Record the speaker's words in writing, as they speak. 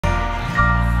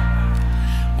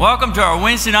Welcome to our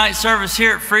Wednesday night service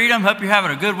here at Freedom. Hope you're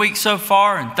having a good week so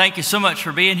far, and thank you so much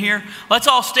for being here. Let's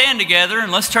all stand together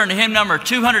and let's turn to hymn number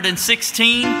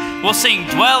 216. We'll sing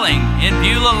Dwelling in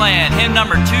Beulah Land, hymn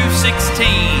number 216,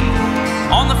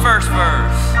 on the first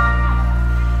verse.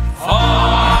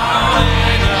 Far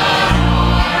away the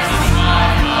roars of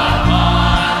strife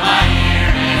upon my ear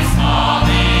is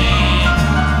falling.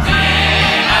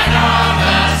 Then I know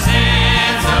the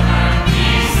sins of earth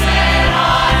beset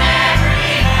on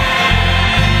every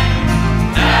hand.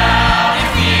 Doubt and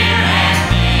fear and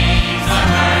things of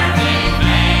earthly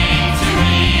fame to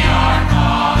me are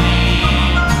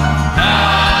calling.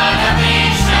 None of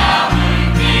these shall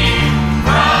move me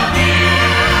from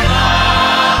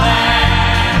Beulah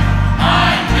land.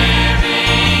 I'm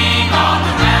living on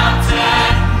the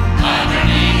mountain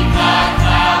underneath the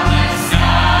cloudless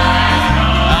sky.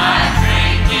 I'm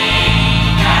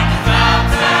drinking at the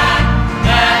fountain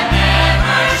that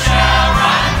never shall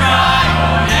run dry.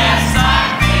 Oh yes,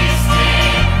 I'm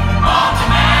feasting on the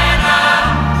manna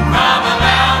from a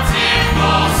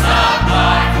bountiful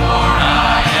supply, for I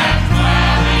am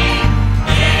dwelling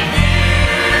in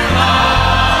Beulah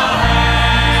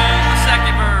land.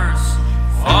 Second verse.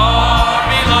 Far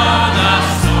below the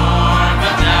storm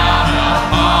of doubt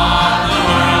upon the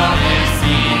world is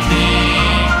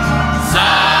beating.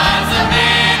 Sons of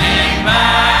men in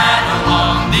battle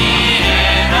long the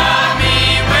enemy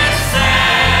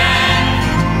withstand.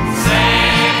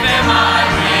 Safe am I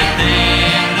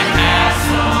within the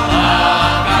castle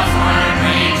of God's word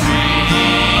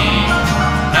retreating.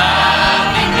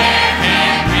 Nothing there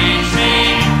can reach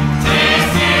me. 'Tis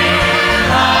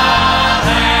Beulah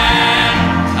land.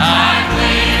 I'm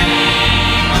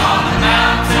living on the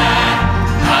mountain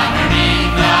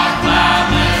underneath the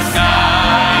cloudless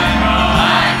sky.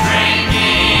 I'm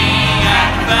drinking at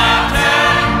the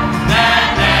fountain that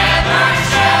never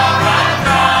shall run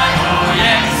dry. Oh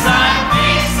yes, I'm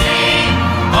feasting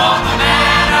on the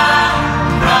manna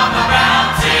from a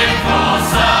bountiful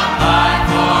supply,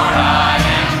 for I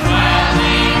am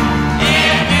dwelling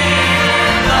in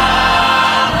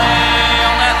Beulah land.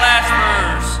 On that last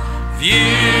verse.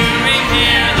 Viewing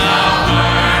here the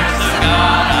words of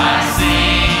God, I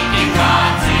sink in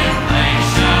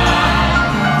contemplation.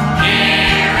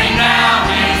 Hearing now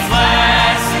His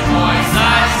blessed voice,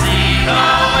 I see the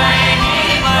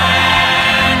waiting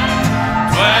land.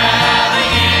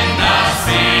 Dwelling in the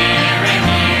Spirit,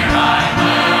 here I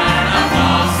learn of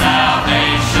full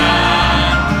salvation.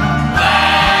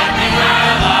 Gladly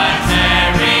will I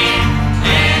tarry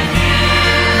in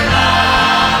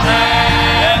Beulah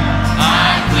land.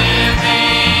 I'm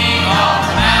living on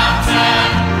the mountain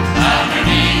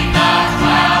underneath the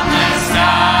cloudless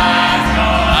sky.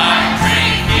 I'm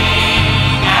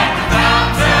drinking at the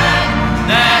fountain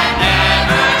that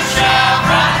never shall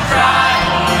run dry.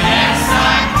 Oh yes,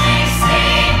 I'm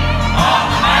feasting on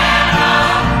the manna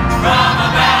from a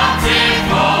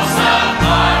bountiful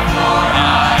supply, for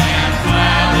I am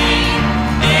dwelling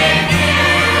in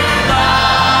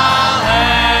Beulah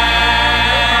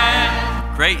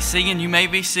land. Great singing. You may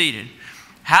be seated.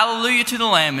 Hallelujah to the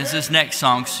Lamb is this next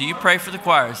song, so you pray for the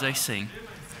choir as they sing.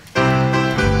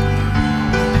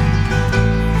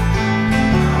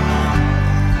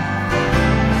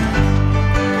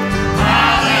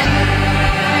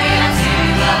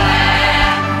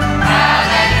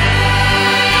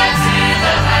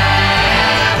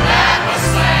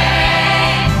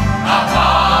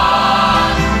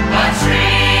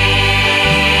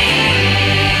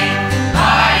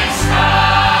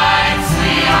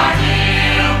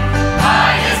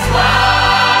 By His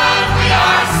blood we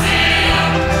are sealed.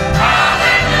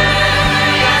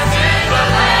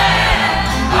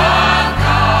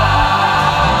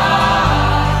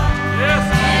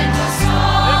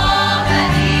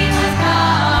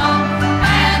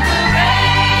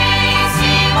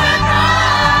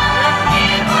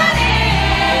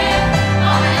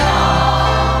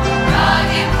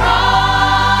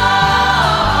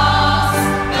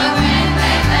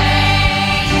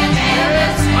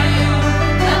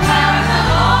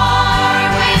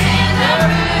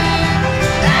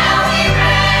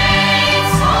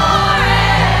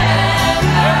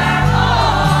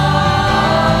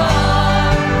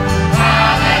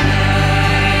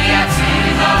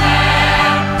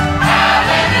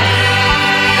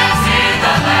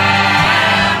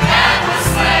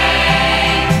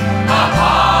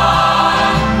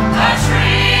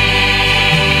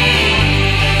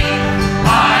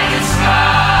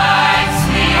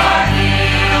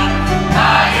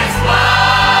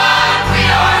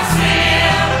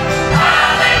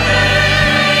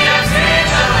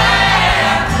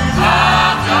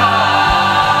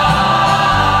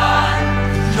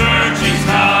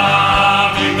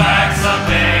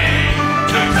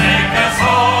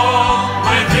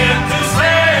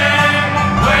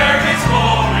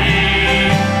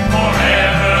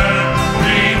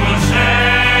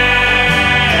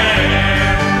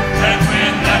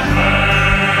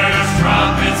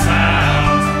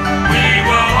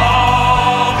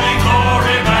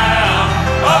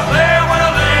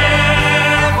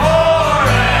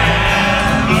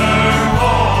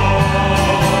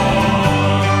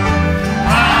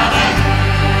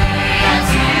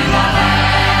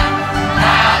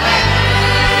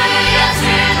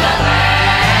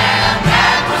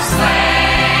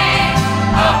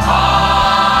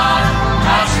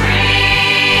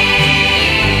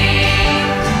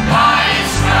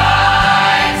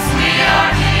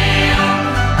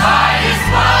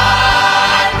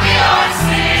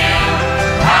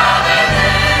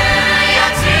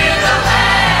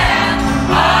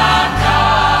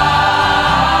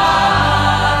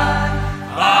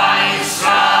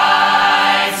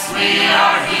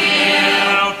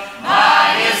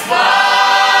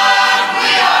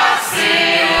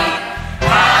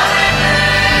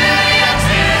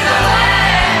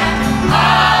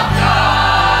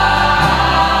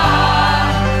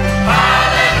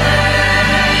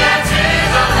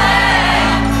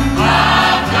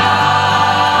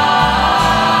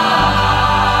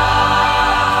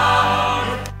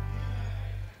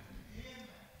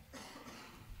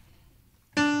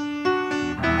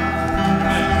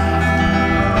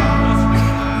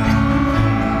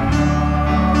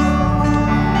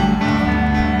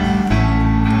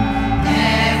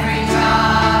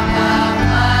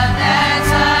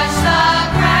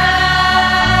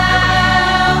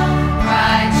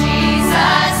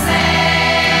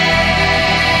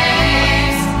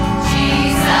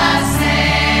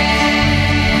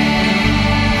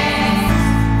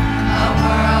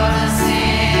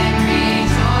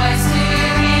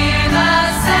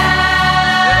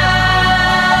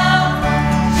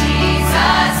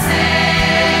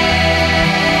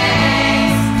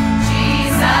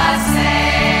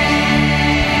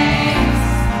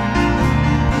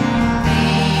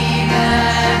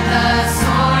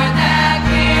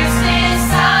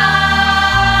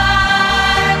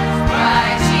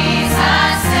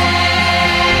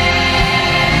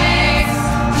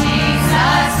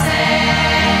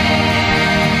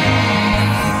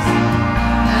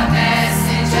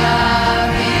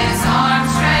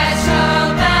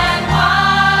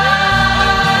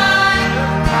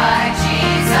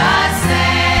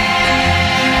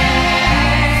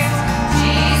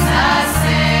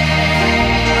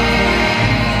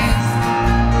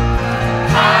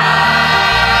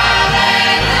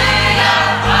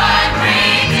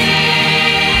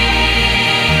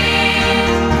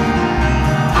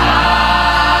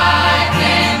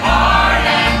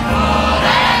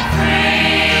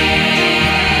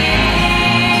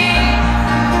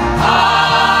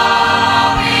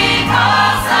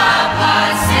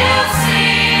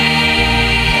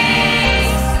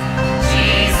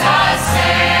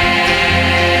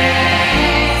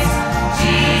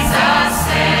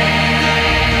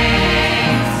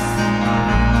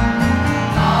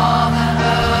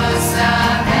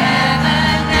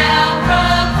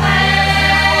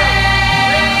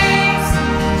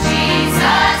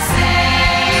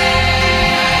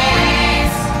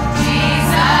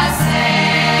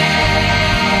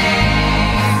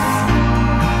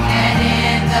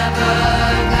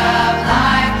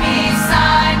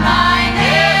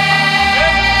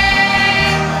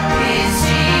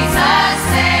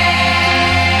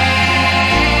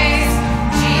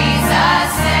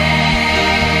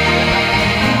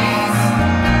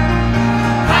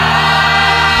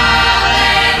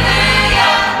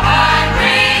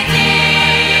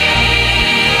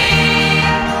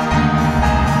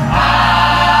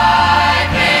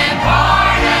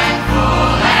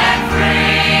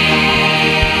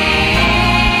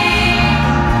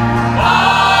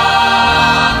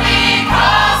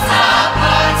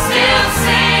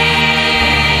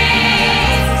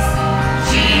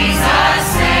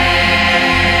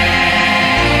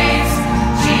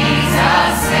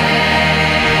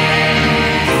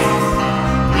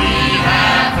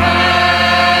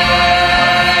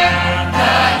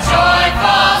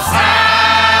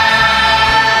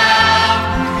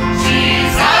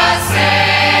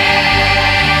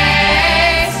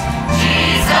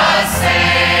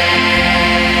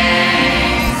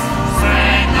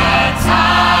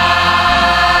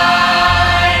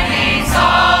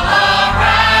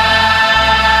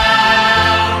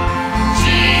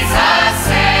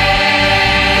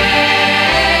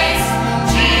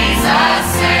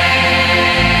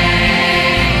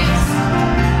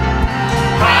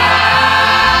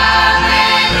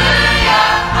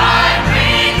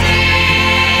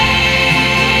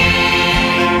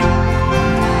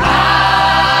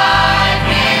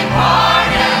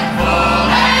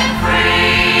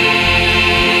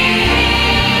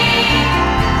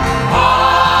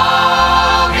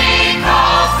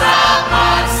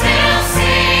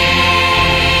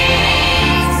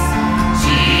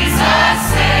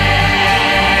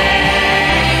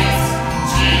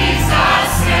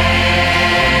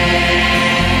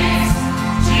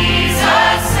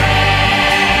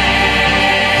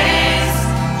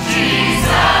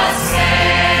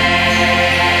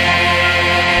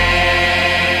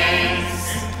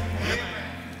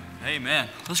 Amen.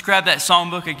 Let's grab that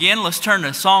songbook again. Let's turn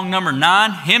to song number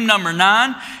 9, hymn number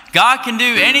 9. God can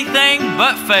do anything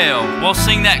but fail. We'll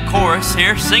sing that chorus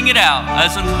here. Sing it out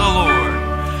as unto the Lord.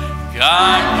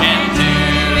 God can do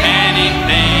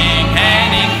anything,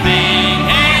 anything,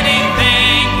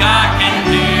 anything. God can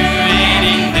do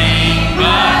anything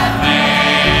but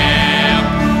fail.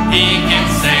 He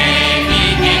can save,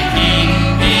 He can keep,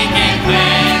 He can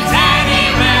cleanse, and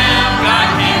He will. God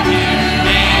can do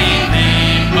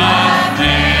anything but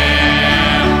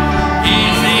fail.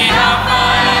 He's the Alpha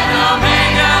and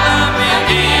Omega, the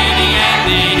beginning and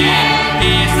the end.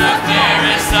 He's the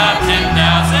fairest of 10,000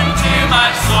 to my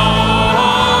soul.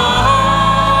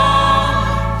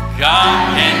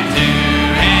 God can do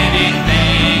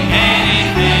anything,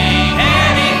 anything,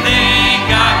 anything.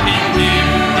 God can do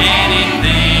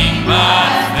anything but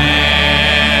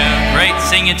fail. Great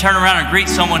singing. Turn around and greet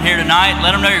someone here tonight.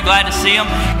 Let them know you're glad to see them,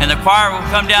 and the choir will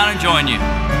come down and join you.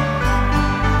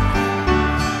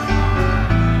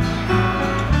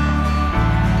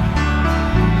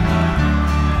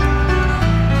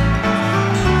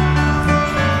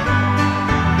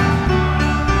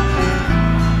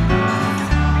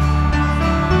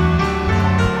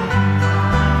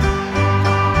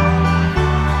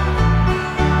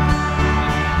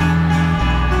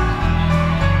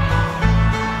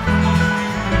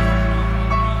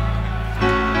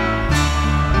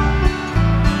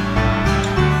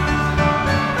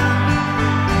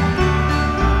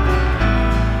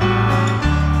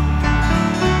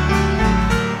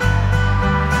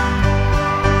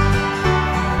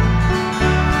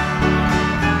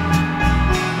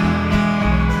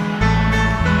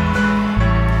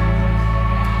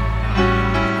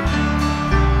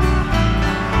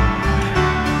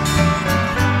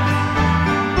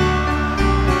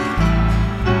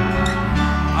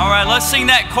 Let's sing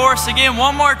that chorus again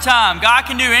one more time. God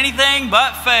can do anything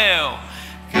but fail.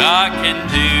 God can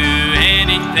do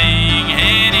anything,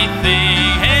 anything,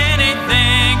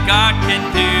 anything. God can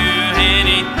do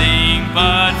anything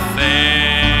but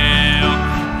fail.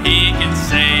 He can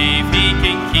save, He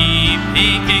can keep,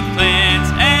 He can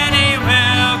cleanse, and He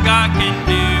will. God can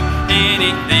do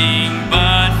anything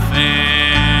but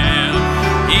fail.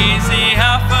 He's the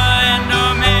Alpha and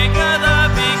Omega, the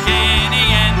beginning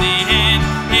and the end.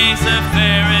 He's the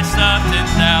fairest of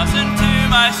 10,000 to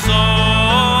my soul.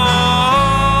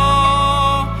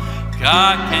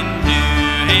 God can do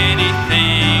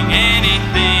anything,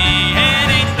 anything,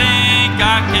 anything.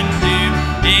 God can do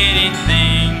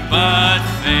anything but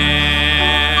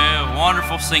fail.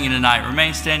 Wonderful singing tonight.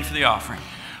 Remain standing for the offering.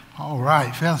 All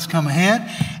right, fellas, come ahead.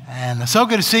 And so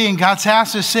good to see you in God's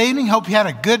house this evening. Hope you had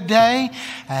a good day.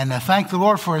 And thank the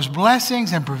Lord for His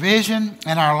blessings and provision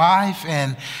in our life.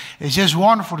 And it's just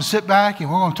wonderful to sit back,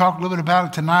 and we're going to talk a little bit about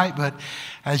it tonight. But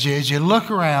as you look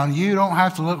around, you don't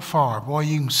have to look far. Boy,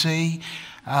 you can see.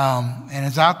 And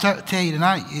as I'll tell you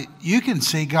tonight, you can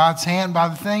see God's hand by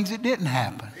the things that didn't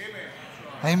happen.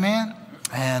 Amen.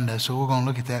 And so we're going to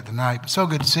look at that tonight. But so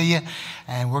good to see you,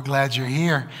 and we're glad you're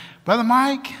here. Brother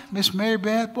Mike, Miss Mary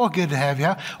Beth, boy, good to have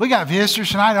you. We got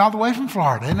visitors tonight all the way from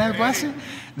Florida. Isn't that a blessing?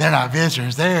 They're not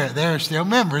visitors. They're still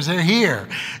members. They're here.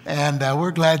 And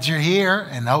we're glad you're here,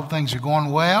 and I hope things are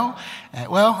going well.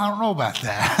 Well, I don't know about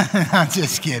that. I'm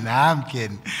just kidding. I'm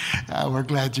kidding. We're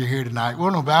glad you're here tonight.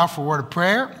 We're going to bow for a word of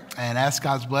prayer and ask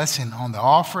God's blessing on the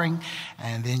offering,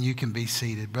 and then you can be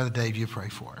seated. Brother Dave, you pray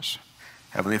for us.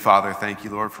 Heavenly Father, thank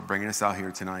you, Lord, for bringing us out here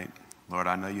tonight. Lord,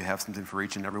 I know you have something for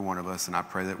each and every one of us, and I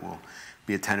pray that we'll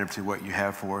be attentive to what you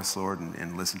have for us, Lord,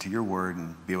 and listen to your word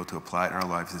and be able to apply it in our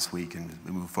lives this week and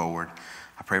move forward.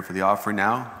 I pray for the offering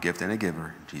now, gift and a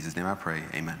giver. In Jesus' name I pray,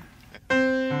 amen.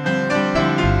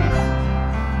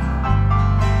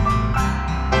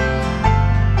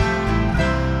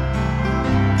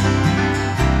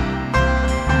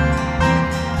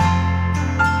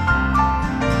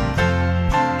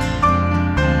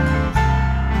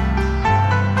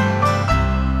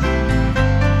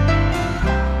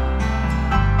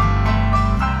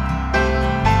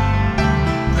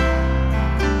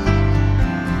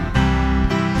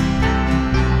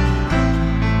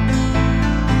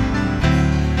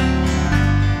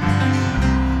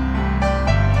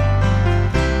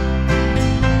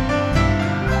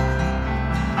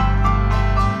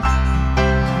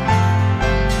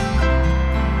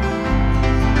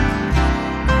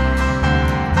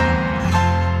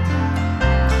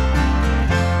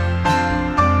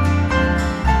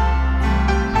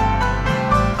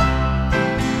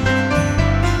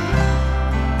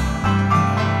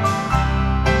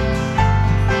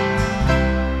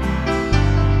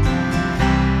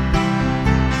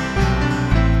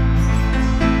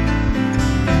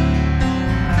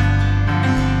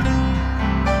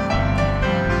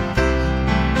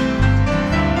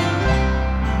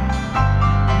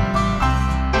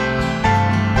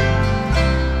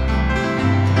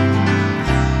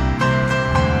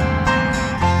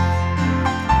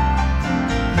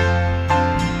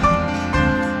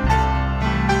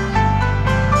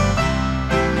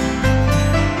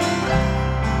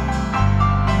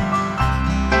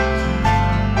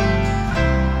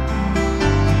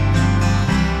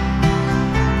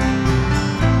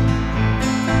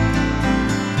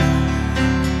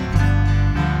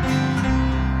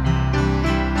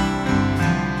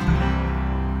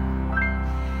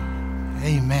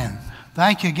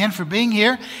 Thank you again for being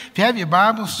here. If you have your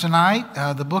Bibles tonight,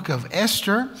 the book of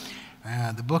Esther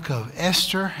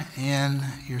in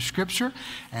your scripture,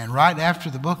 and right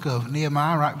after the book of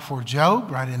Nehemiah, right before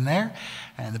Job, right in there,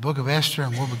 and the book of Esther,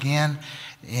 and we'll begin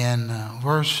in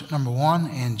verse number 1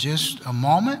 in just a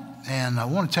moment. And I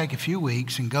want to take a few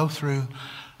weeks and go through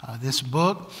this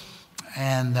book.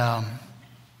 And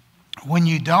when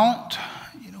you don't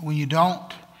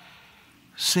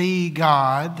see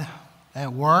God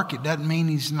at work, it doesn't mean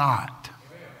He's not.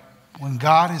 When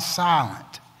God is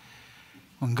silent,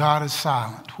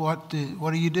 what do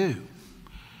you do?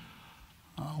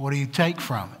 What do you take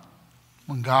from it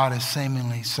when God is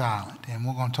seemingly silent? And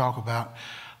we're going to talk about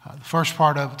the first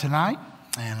part of it tonight.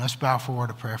 And let's bow forward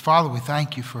to prayer. Father, we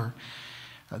thank you for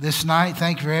this night.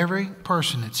 Thank you for every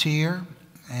person that's here.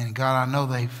 And God, I know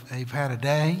they've had a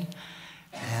day.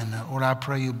 And Lord, I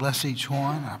pray you bless each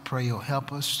one. I pray you'll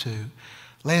help us to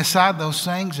lay aside those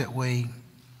things that we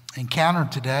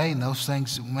encountered today and those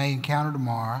things that we may encounter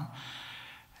tomorrow,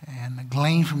 and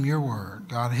glean from your word.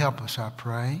 God, help us, I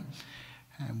pray.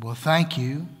 And we'll thank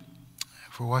you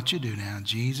for what you do now. In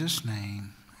Jesus'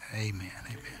 name, amen.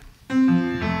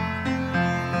 Amen.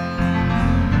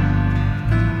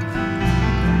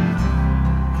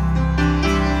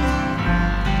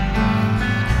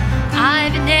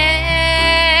 I've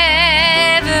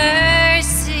never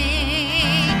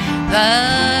seen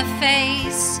the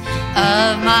face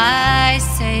of my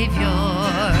Savior,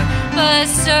 but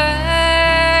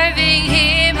serving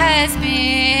Him has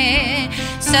been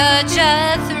such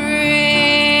a thrill.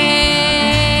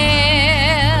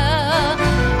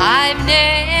 I've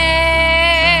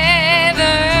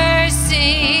never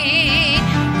seen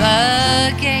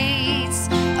the gates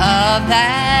of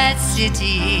that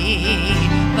city,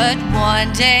 but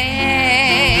one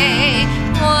day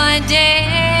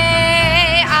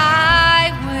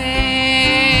I will.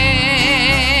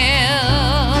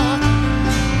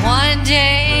 One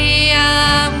day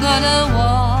I'm gonna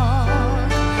walk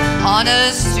on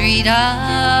a street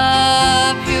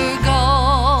of pure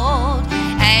gold,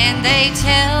 and they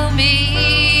tell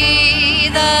me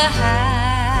the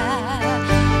half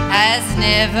has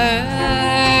never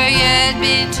yet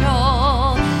been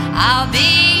told. I'll be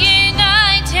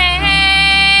united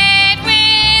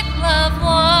with loved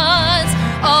ones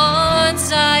on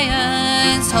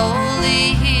Zion's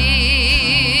holy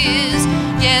hills.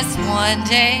 Yes, one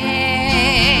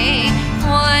day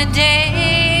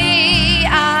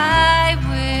I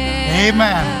will.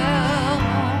 Amen.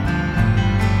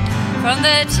 From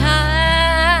the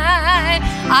time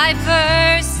I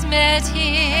first met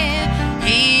Him,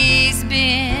 He's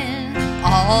been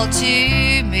all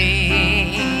to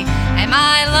me, and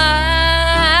my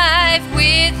life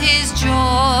with His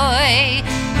joy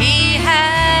He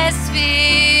has filled,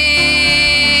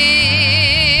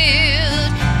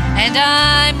 and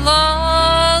I'm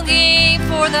longing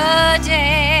for the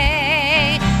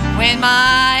day when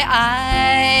my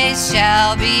eyes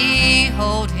shall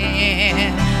behold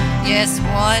Him. Yes,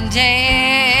 one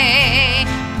day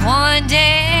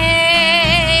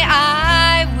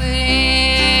I will.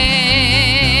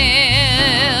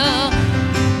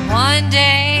 One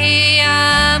day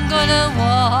I'm gonna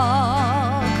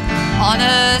walk on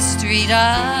a street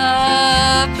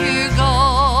of pure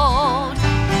gold,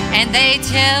 and they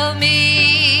tell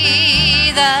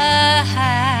me the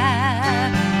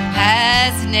half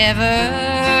has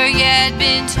never yet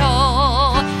been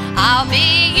told. I'll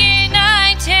be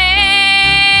united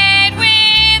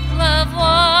with loved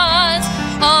ones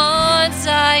on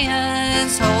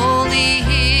Zion's holy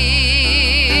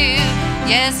hill.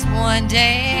 Yes, one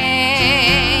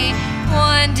day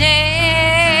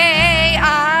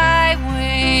I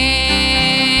will.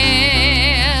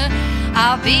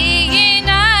 I'll be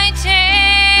united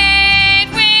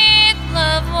with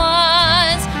loved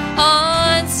ones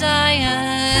on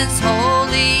Zion's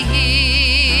holy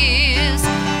hills.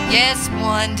 Yes,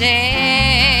 one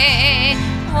day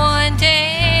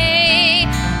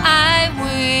I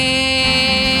will.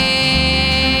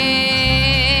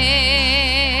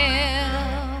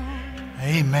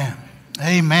 Amen.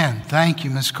 Amen. Thank you,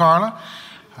 Miss Carla.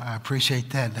 I appreciate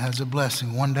that. That's a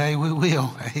blessing. One day we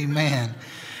will. Amen.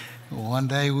 One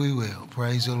day we will.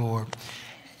 Praise the Lord.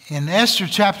 In Esther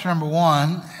chapter number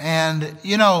 1, and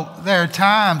you know, there are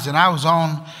times, and I was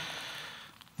on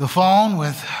the phone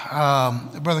with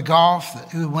Brother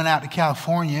Goff, who went out to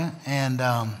California, and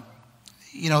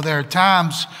you know, there are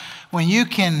times when you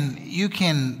can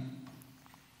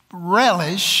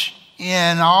relish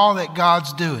in all that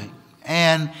God's doing,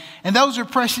 and those are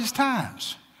precious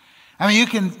times. I mean,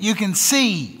 you can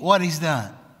see what He's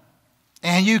done,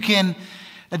 and you can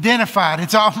identified.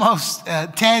 It's almost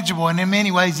tangible, and in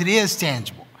many ways it is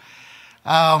tangible.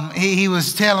 He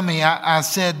was telling me, I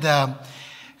said,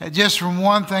 just from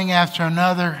one thing after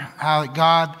another, how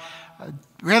God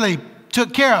really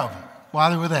took care of them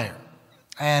while they were there.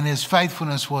 And his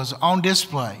faithfulness was on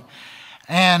display.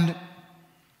 And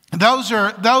those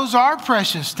are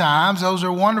precious times. Those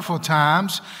are wonderful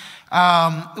times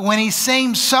when he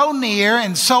seems so near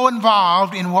and so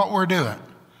involved in what we're doing.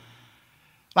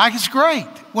 Like, it's great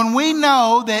when we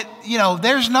know that,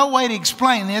 there's no way to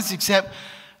explain this except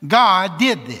God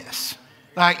did this.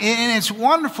 And it's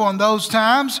wonderful in those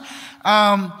times.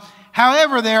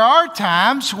 However, there are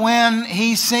times when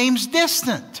he seems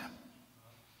distant.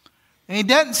 He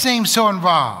doesn't seem so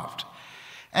involved.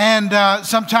 And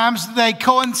sometimes they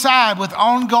coincide with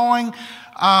ongoing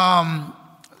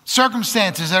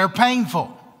circumstances that are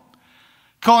painful.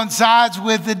 Coincides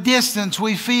with the distance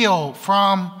we feel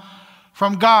from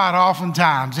God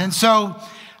oftentimes. And so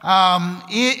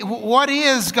what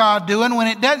is God doing when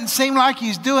it doesn't seem like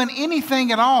he's doing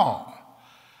anything at all?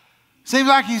 Seems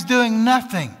like he's doing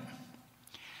nothing.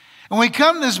 When we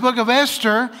come to this book of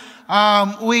Esther,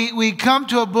 we come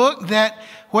to a book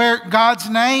where God's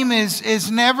name is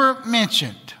never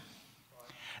mentioned.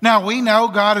 Now, we know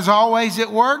God is always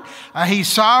at work. He's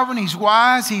sovereign, he's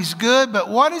wise, he's good. But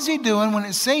what is he doing when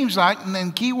it seems like, and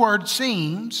then keyword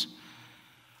seems,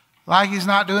 like he's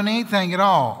not doing anything at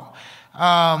all?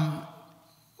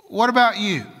 What about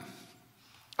you?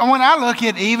 And when I look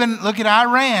at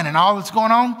Iran and all that's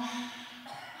going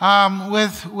on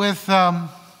with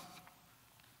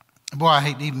boy, I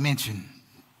hate to even mention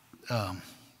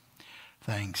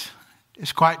things.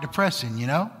 It's quite depressing,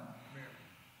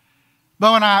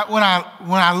 But when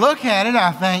I look at it,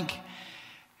 I think,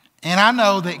 and I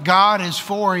know that God is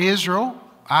for Israel.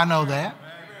 I know that.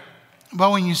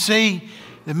 But when you see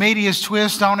the media's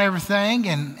twist on everything,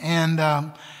 and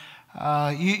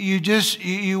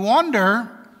you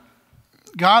wonder,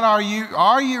 God,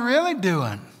 are you really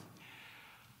doing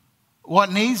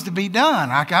what needs to be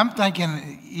done? I'm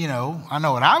thinking, I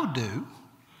know what I would do,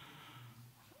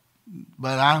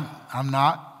 but I'm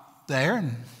not there,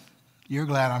 and you're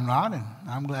glad I'm not, and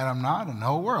I'm glad I'm not, and the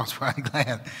whole world's probably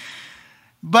glad.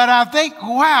 But I think,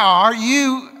 wow,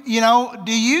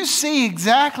 do you see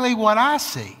exactly what I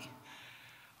see?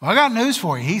 Well, I got news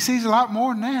for you. He sees a lot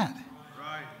more than that.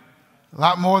 Right. A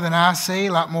lot more than I see,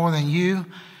 a lot more than you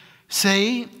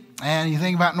see. And you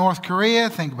think about North Korea,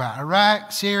 think about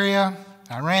Iraq, Syria,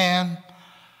 Iran,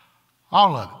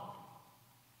 all of it.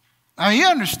 I mean, you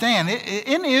understand,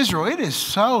 in Israel, it is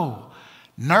so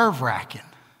nerve-wracking.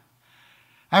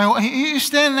 I mean, you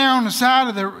stand there on the side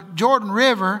of the Jordan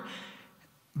River,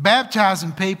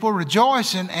 baptizing people,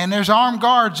 rejoicing, and there's armed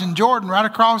guards in Jordan right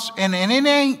across, and it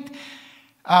ain't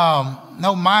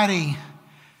no mighty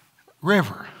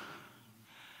river.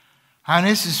 And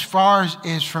this is as far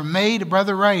as from me to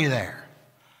Brother Ray there.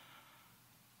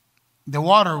 The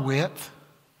water width.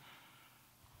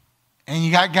 And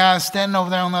you got guys standing over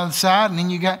there on the other side, and then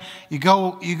you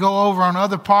go over on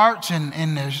other parts,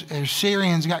 and there's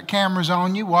Syrians got cameras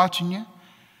on you, watching you.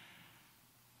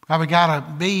 Probably got a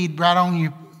bead right on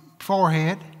your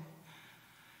forehead.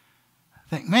 I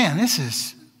think, man, this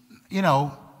is,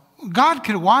 God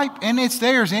could wipe, and it's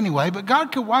theirs anyway, but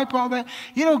God could wipe all that.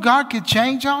 God could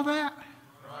change all that.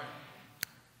 Right.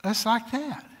 Just like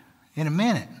that in a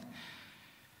minute.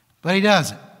 But he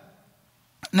doesn't.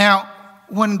 Now,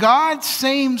 when God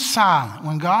seems silent,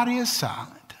 when God is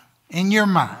silent in your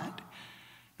mind,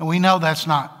 and we know that's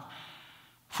not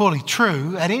fully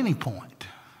true at any point,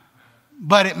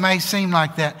 but it may seem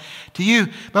like that to you.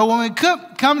 But when we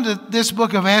come to this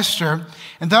book of Esther,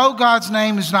 and though God's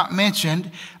name is not mentioned,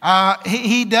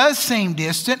 he does seem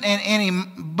distant,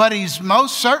 but he's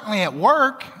most certainly at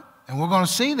work, and we're going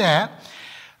to see that.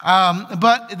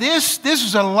 But this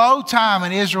is a low time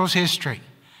in Israel's history.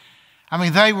 I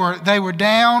mean, they were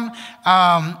down.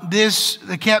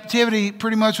 The captivity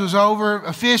pretty much was over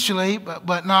officially,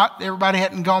 but not. Everybody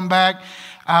hadn't gone back.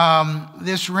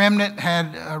 This remnant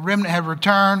had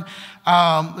returned.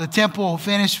 The temple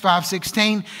finished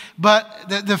 516. But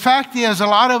the fact is, a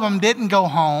lot of them didn't go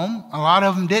home. A lot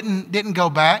of them didn't go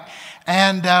back,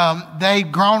 and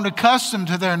they'd grown accustomed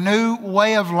to their new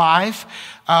way of life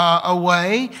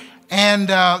away. And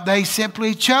they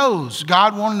simply chose.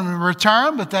 God wanted them to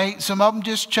return, but some of them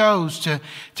just chose to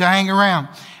hang around.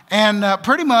 And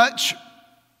pretty much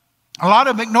a lot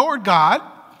of them ignored God,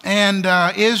 and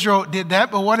Israel did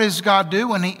that. But what does God do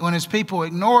when his people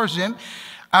ignores him?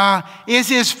 Is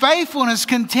his faithfulness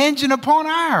contingent upon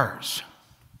ours?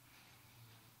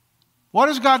 What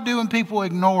does God do when people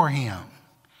ignore him?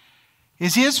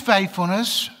 Is his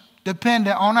faithfulness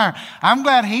dependent on our? I'm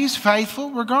glad he's faithful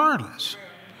regardless,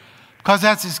 because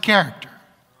that's his character.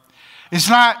 It's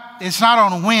not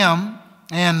on a whim,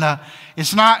 and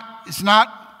it's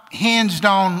not hinged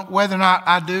on whether or not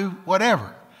I do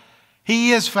whatever.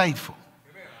 He is faithful.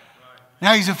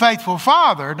 Now, he's a faithful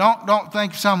father. Don't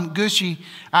think some gushy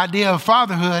idea of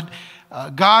fatherhood.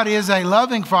 God is a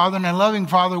loving father, and a loving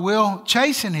father will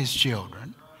chasten his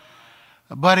children.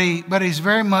 But he's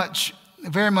very much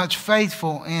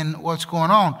faithful in what's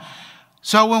going on.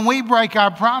 So when we break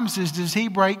our promises, does he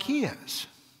break his?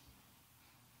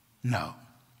 No.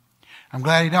 I'm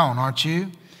glad he don't, aren't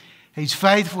you? He's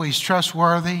faithful, he's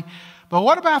trustworthy. But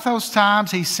what about those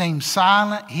times he seems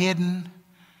silent, hidden,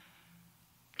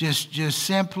 just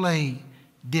simply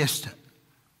distant?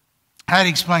 How do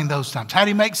you explain those times? How do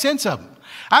you make sense of them?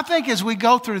 I think as we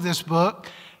go through this book,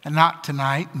 and not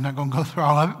tonight, I'm not going to go through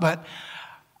all of it, but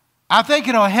I think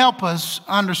it'll help us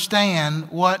understand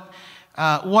what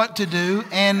to do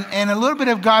and a little bit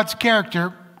of God's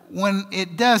character when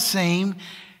it does seem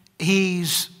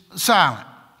he's silent.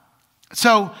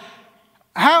 So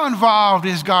how involved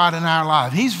is God in our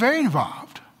life? He's very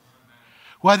involved,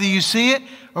 whether you see it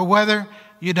or whether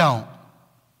you don't.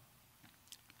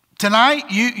 Tonight,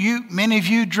 many of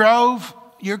you drove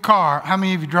your car. How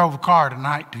many of you drove a car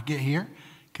tonight to get here?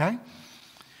 Okay.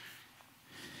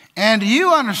 And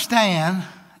you understand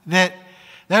that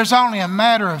there's only a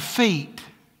matter of feet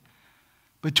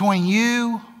between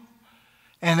you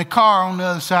and the car on the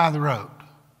other side of the road.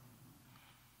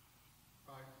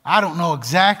 I don't know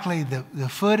exactly the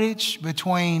footage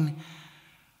between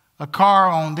a car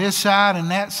on this side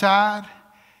and that side.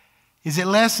 Is it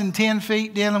less than 10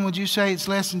 feet, Dylan? Would you say it's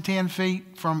less than 10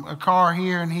 feet from a car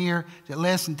here and here? Is it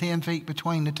less than 10 feet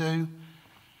between the two?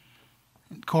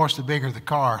 Of course, the bigger the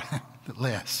car, the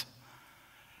less.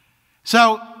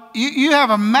 So you have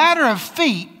a matter of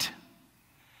feet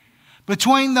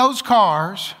between those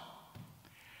cars,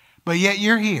 but yet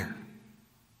you're here.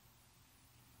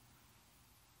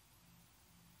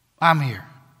 I'm here.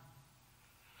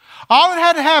 All that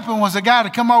had to happen was a guy to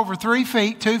come over 3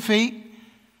 feet, 2 feet.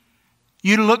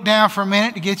 You to look down for a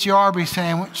minute to get your Arby's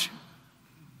sandwich.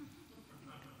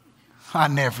 I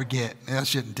never forget. I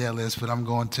shouldn't tell this, but I'm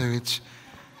going to.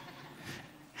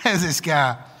 There's this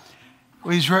guy.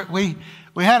 We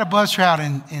had a bus route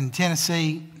in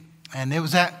Tennessee, and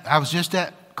I was just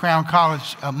at Crown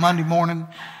College Monday morning,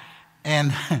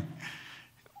 and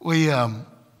we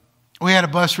had a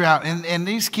bus route, and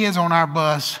these kids on our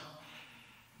bus,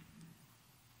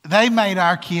 they made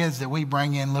our kids that we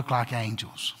bring in look like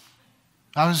angels.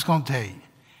 I'm just going to tell you.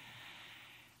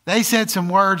 They said some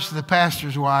words to the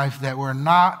pastor's wife that were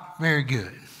not very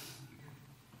good.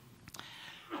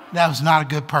 That was not a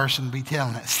good person to be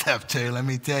telling that stuff to, let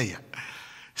me tell you.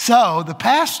 So the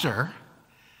pastor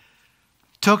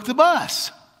took the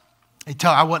bus.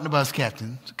 I wasn't the bus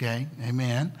captain, okay,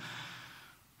 amen.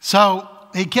 So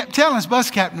he kept telling his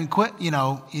bus captain, quit, you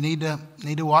need to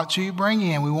watch who you bring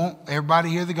in. We want everybody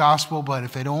to hear the gospel, but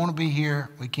if they don't want to be here,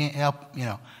 we can't help,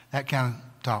 that kind of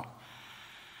talk.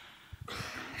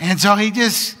 And so he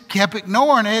just kept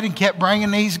ignoring it and kept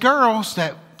bringing these girls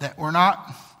that were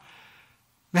not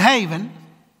behaving.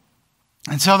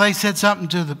 And so they said something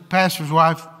to the pastor's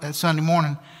wife that Sunday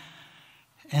morning.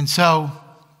 And so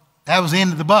that was the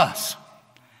end of the bus.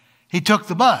 He took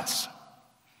the bus.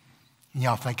 And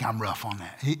y'all think I'm rough on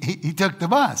that. He took the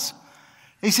bus.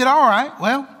 He said, all right,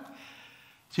 well,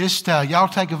 just y'all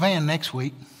take a van next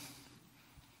week.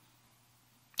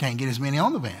 Can't get as many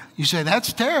on the van. You say,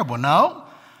 that's terrible. No,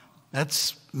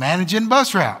 that's managing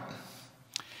bus route.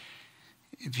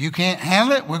 If you can't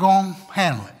handle it, we're going to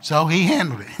handle it. So he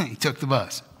handled it. He took the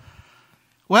bus.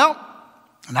 Well,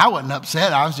 and I wasn't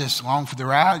upset. I was just along for the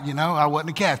ride. I wasn't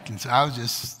a captain, so I was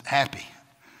just happy.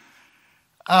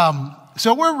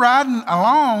 So we're riding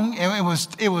along, and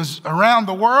it was around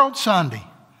the world Sunday.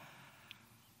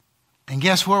 And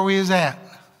guess where we was at?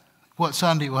 What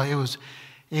Sunday? Well,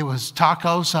 it was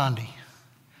Taco Sunday.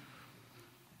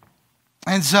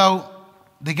 And so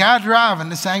the guy driving,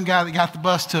 the same guy that got the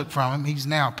bus took from him, he's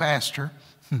now a pastor.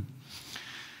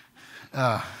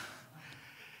 We're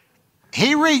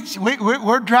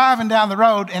driving down the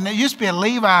road, and there used to be a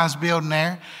Levi's building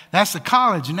there. That's the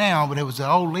college now, but it was the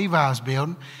old Levi's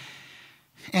building.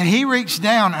 And he reached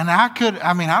down, and I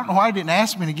don't know why he didn't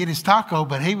ask me to get his taco,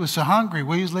 but he was so hungry.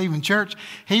 We was leaving church.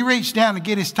 He reached down to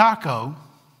get his taco,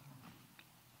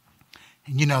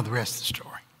 and you know the rest of the story.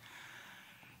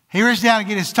 He reached down to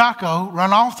get his taco,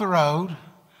 run off the road,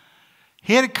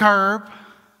 hit a curb,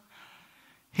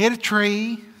 hit a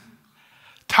tree,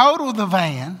 totaled the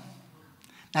van.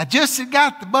 Now, just had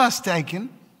got the bus taken.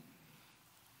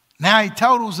 Now he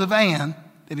totals the van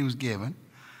that he was given.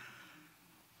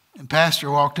 And Pastor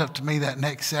walked up to me that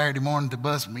next Saturday morning at the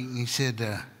bus meeting. He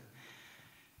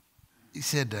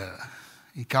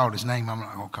called his name. I'm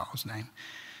not going to call his name.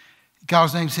 He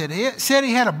called his name and said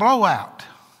he had a blowout.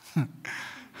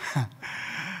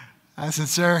 I said,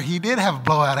 sir, he did have a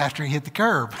blowout after he hit the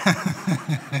curb.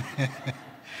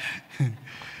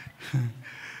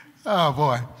 Oh,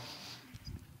 boy.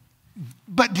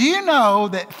 But do you know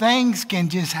that things can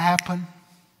just happen?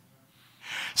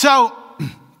 So,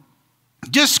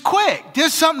 just quick,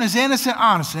 just something as innocent,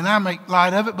 honest, and I make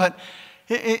light of it, but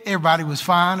everybody was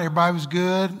fine, everybody was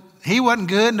good. He wasn't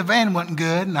good, and the van wasn't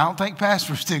good, and I don't think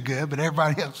Pastor was too good, but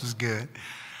everybody else was good.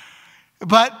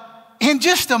 But in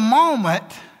just a moment,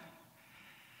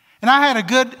 and I had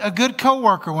a good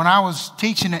coworker when I was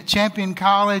teaching at Champion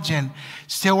College and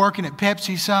still working at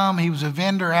Pepsi some. He was a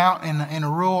vendor out in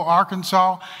rural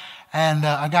Arkansas, and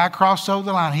a guy crossed over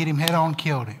the line, hit him head on,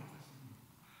 killed him.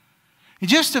 In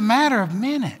just a matter of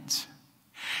minutes.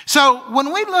 So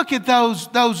when we look at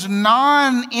those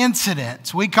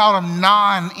non-incidents, we call them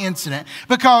non-incident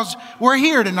because we're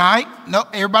here tonight. Nope,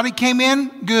 everybody came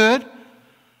in good.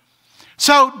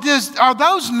 So are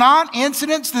those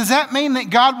non-incidents, does that mean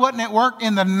that God wasn't at work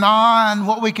in the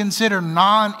what we consider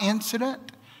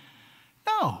non-incident?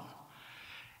 No.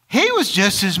 He was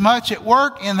just as much at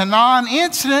work in the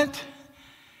non-incident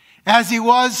as he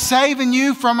was saving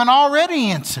you from an already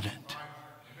incident.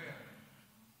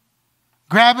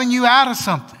 Grabbing you out of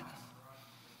something.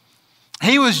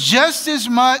 He was just as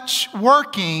much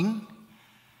working.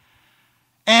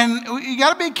 And you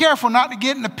got to be careful not to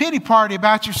get in a pity party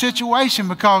about your situation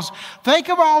because think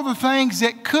of all the things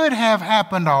that could have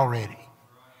happened already.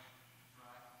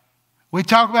 We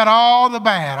talk about all the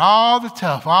bad, all the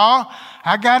tough,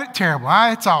 I got it terrible.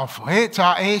 It's awful.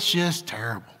 It's just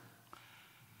terrible.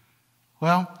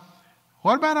 Well,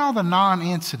 what about all the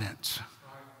non-incidents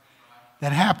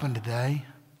that happened today?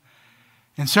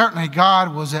 And certainly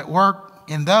God was at work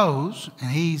in those, and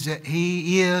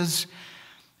He is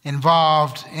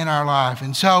involved in our life.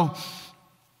 And so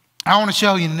I want to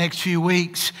show you in the next few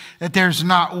weeks that there's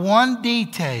not one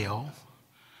detail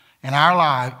in our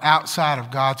life outside of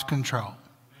God's control.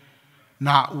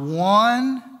 Not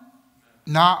one.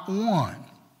 Not one.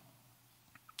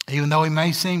 Even though He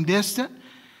may seem distant,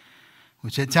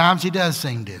 which at times He does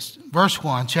seem distant. Verse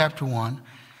 1, chapter 1.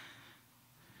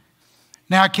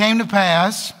 Now it came to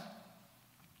pass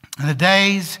in the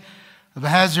days of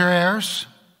Ahasuerus,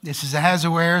 this is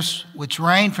Ahasuerus, which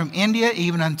reigned from India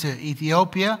even unto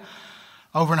Ethiopia,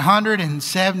 over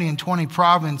 120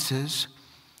 provinces,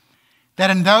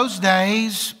 that in those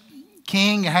days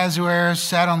King Ahasuerus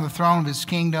sat on the throne of his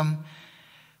kingdom,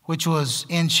 which was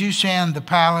in Shushan the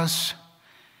palace.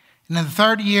 And in the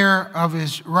 3rd year of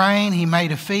his reign, he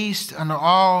made a feast unto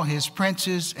all his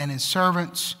princes and his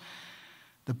servants,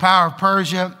 the power of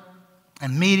Persia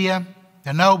and Media,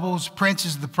 the nobles,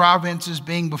 princes of the provinces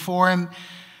being before him.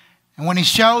 And when he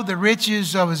showed the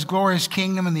riches of his glorious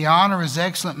kingdom and the honor of his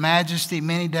excellent majesty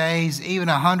many days, even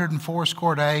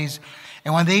 180 days,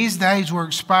 and when these days were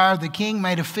expired, the king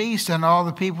made a feast unto all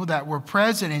the people that were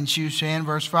present in Shushan,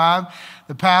 verse 5,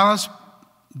 the palace,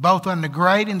 both unto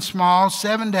great and small,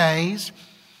 7 days,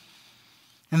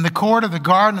 in the court of the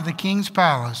garden of the king's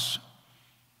palace,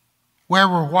 where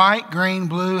were white, green,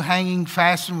 blue, hanging,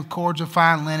 fastened with cords of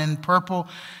fine linen, purple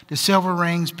to silver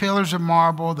rings, pillars of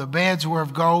marble. The beds were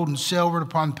of gold and silvered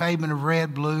upon pavement of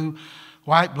red, blue,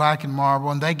 white, black, and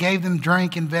marble. And they gave them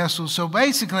drink in vessels. So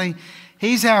basically,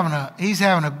 he's having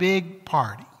a big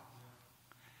party.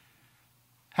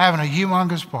 Having a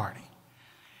humongous party.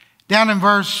 Down in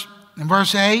verse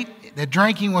 8, that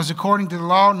drinking was according to the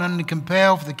law, none to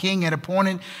compel, for the king had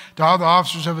appointed to all the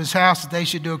officers of his house that they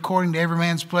should do according to every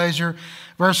man's pleasure.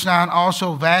 Verse 9,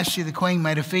 also Vashti the queen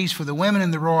made a feast for the women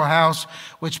in the royal house,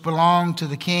 which belonged to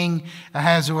the king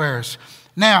Ahasuerus.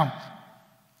 Now,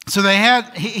 so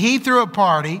he threw a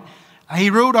party. He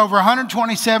ruled over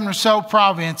 127 or so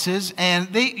provinces,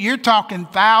 and you're talking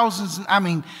thousands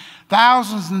and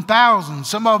thousands.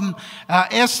 Some of them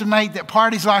estimate that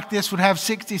parties like this would have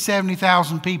 60,000,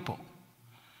 70,000 people.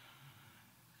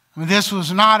 I mean, this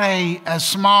was not a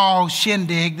small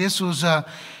shindig. This was a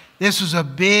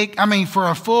big, for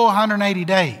a full 180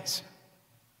 days.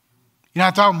 You're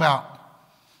not talking about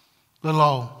little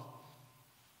old.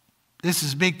 This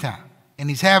is big time. And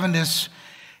he's having this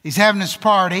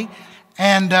party.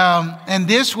 And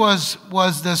this was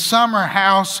the summer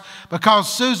house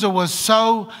because Susa was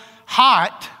so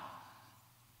hot.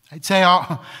 They'd say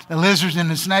all the lizards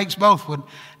and the snakes both would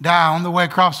die on the way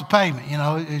across the pavement. You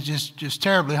know, it was just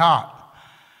terribly hot.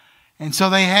 And so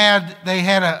they had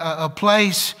a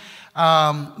place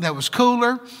that was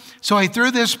cooler. So he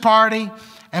threw this party,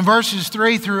 and verses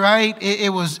 3 through 8, it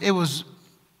was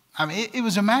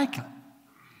immaculate.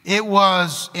 It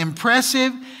was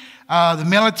impressive. The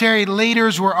military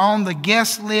leaders were on the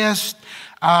guest list.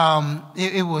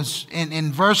 It was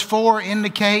in verse 4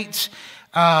 indicates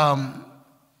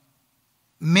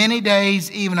many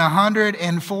days, even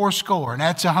 104 score, and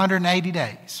that's 180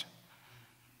 days.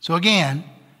 So again,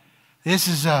 this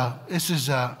is I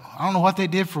don't know what they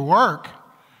did for work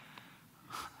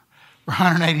for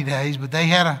 180 days, but they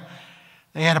had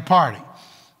a party.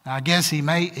 I guess he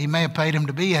may have paid him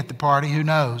to be at the party. Who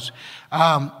knows?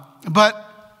 But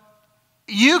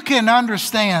you can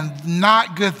understand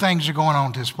not good things are going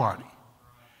on at this party.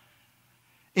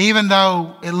 Even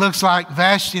though it looks like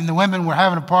Vashti and the women were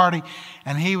having a party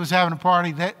and he was having a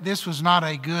party, this was not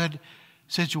a good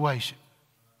situation.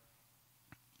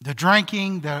 The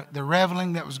drinking, the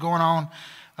reveling that was going on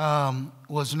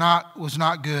was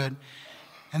not good.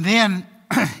 And then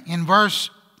in verse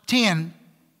 10,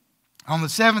 on the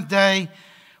seventh day,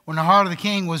 when the heart of the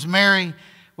king was merry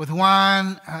with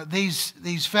wine,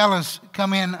 these fellows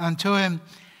come in unto him.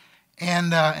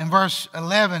 And in verse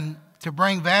 11, to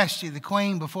bring Vashti, the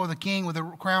queen, before the king with a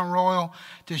crown royal,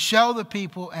 to show the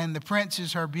people and the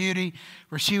princes her beauty,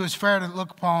 for she was fair to look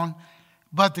upon.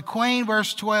 But the queen,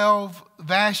 verse 12,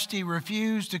 Vashti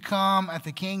refused to come at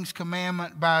the king's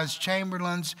commandment by his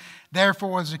chamberlains.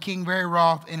 Therefore was the king very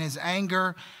wroth, and his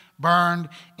anger burned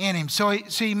in him. So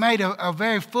he made a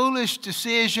very foolish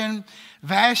decision.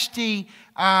 Vashti,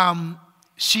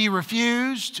 she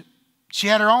refused. She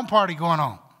had her own party going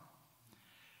on.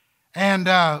 And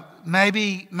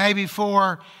maybe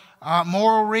for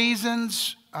moral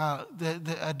reasons,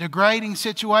 a degrading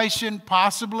situation,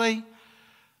 possibly.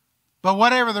 But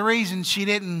whatever the reason, she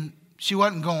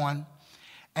wasn't going.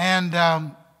 And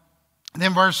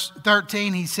then verse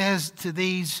 13, he says to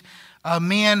these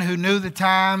men who knew the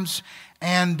times,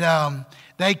 and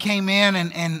they came in,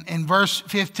 and in verse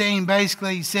 15,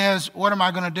 basically he says, what am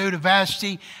I going to do to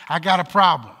Vashti? I got a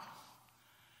problem.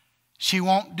 She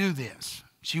won't do this.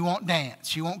 She won't dance.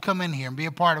 She won't come in here and be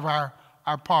a part of our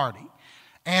party.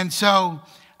 And so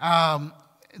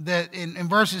in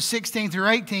verses 16 through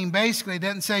 18, basically it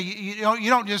doesn't say you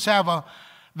don't just have a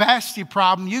Vashti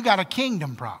problem, you got a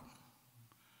kingdom problem.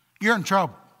 You're in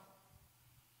trouble.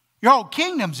 Your whole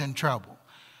kingdom's in trouble,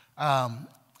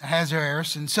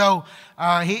 Ahasuerus. And so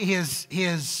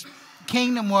his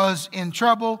kingdom was in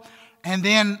trouble. And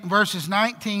then verses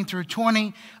 19 through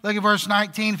 20, look at verse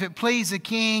 19. If it please the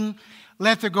king,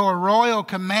 let there go a royal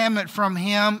commandment from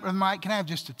him. Mike, can I have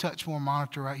just a touch more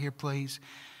monitor right here, please?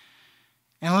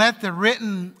 And let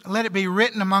it be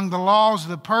written among the laws of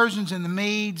the Persians and the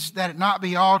Medes, that it not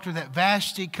be altered, that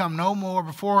Vashti come no more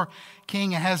before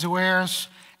King Ahasuerus.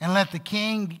 And let the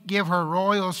king give her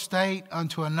royal estate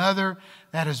unto another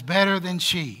that is better than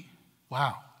she.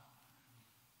 Wow.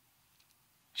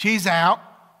 She's out.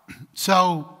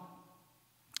 So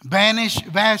banish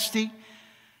Vashti,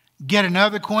 get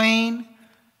another queen,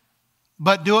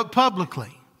 but do it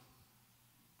publicly.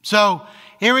 So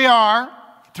here we are,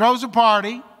 throws a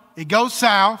party, it goes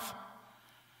south,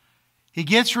 he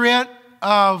gets rid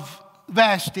of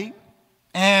Vashti,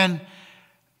 and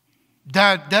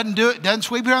doesn't do it, doesn't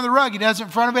sweep it under the rug. He does it in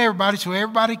front of everybody so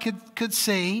everybody could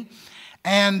see.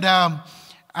 And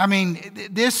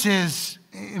this is,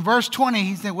 in verse 20,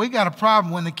 he said, we got a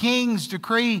problem. When the king's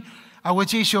decree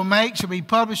which he shall make shall be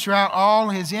published throughout all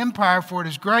his empire, for it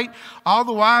is great. All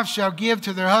the wives shall give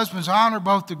to their husbands honor,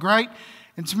 both the great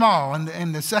and small.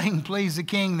 And the saying pleased the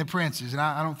king and the princes. And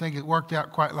I don't think it worked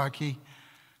out quite like he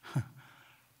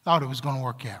thought it was going to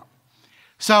work out.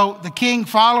 So the king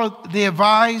followed the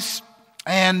advice,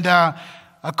 and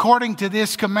according to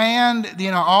this command,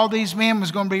 all these men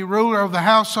was going to be ruler of the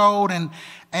household, and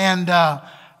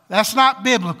that's not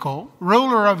biblical.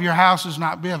 Ruler of your house is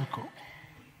not biblical.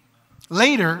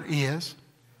 Leader is,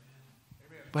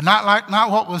 but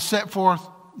not what was set forth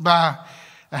by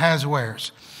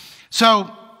Ahasuerus.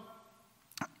 So,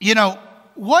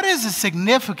 what is the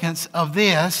significance of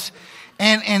this?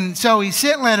 And so he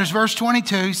sent letters, verse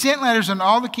 22, he sent letters unto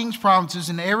all the king's provinces,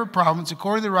 and every province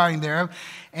according to the writing thereof,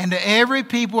 and to every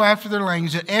people after their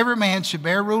language, that every man should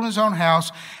bear rule in his own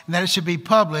house, and that it should be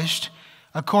published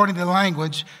according to the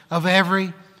language of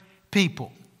every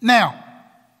people. Now,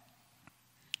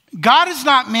 God is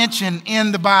not mentioned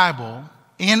in the Bible,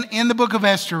 in the book of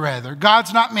Esther rather.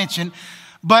 God's not mentioned,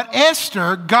 but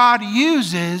Esther, God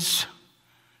uses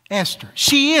Esther.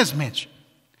 She is mentioned.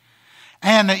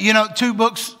 And, two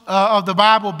books of the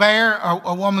Bible bear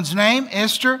a woman's name,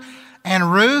 Esther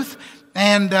and Ruth.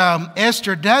 And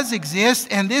Esther does exist.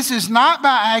 And this is not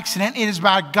by accident. It is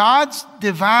by God's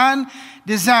divine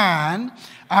design.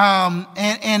 All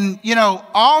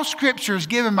Scripture is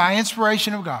given by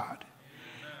inspiration of God.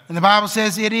 And the Bible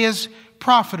says it is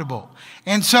profitable.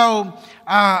 And so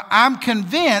I'm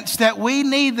convinced that we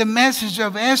need the message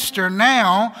of Esther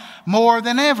now more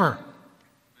than ever.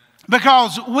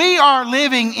 Because we are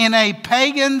living in a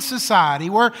pagan society.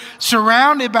 We're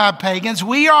surrounded by pagans.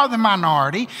 We are the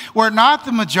minority. We're not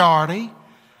the majority.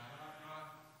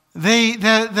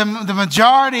 The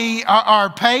majority are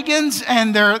pagans,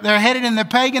 and they're headed in the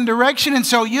pagan direction. And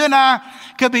so you and I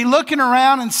could be looking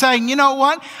around and saying, you know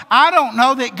what? I don't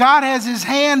know that God has his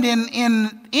hand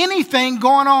in anything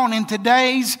going on in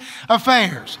today's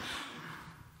affairs.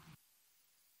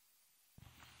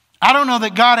 I don't know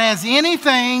that God has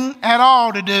anything at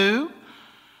all to do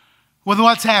with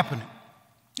what's happening.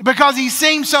 Because he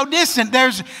seems so distant.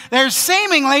 There's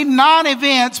seemingly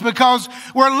non-events because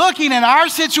we're looking at our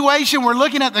situation. We're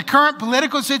looking at the current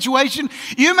political situation.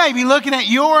 You may be looking at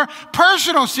your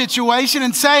personal situation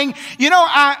and saying,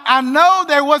 I know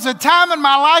there was a time in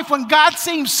my life when God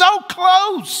seemed so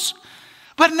close.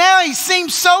 But now he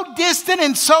seems so distant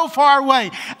and so far away.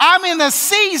 I'm in a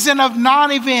season of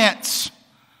non-events.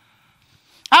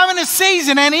 I'm in a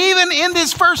season, and even in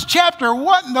this first chapter,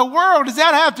 what in the world does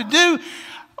that have to do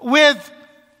with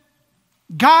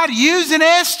God using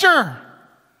Esther?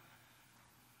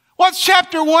 What's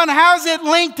chapter 1? How's it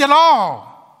linked at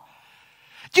all?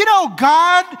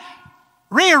 God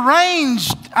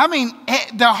rearranged,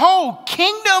 the whole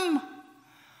kingdom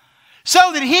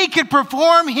so that he could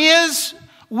perform his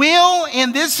will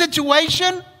in this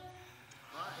situation.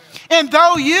 And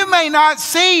though you may not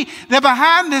see the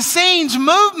behind the scenes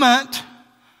movement,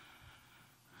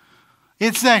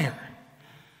 it's there.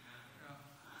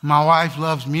 My wife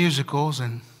loves musicals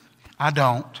and I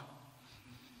don't.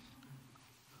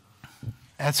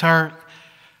 That's her.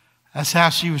 That's how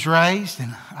she was raised,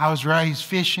 and I was raised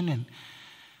fishing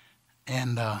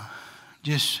and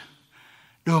just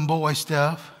doing boy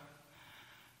stuff.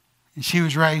 And she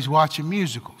was raised watching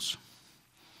musicals.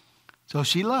 So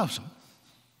she loves them.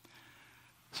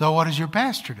 So what does your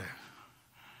pastor do?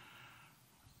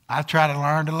 I try to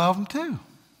learn to love them too.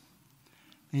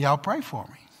 Y'all pray for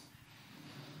me.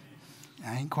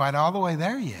 I ain't quite all the way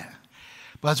there yet.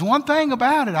 But it's one thing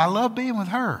about it. I love being with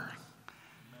her.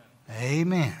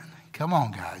 Amen. Come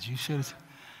on, guys. You should have.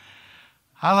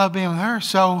 I love being with her.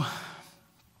 So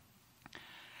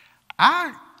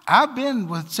I've been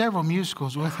with several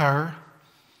musicals with her.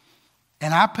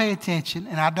 And I pay attention.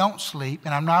 And I don't sleep.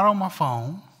 And I'm not on my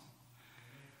phone.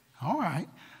 All right.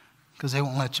 Because they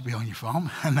won't let you be on your phone.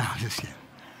 No, I'm just kidding.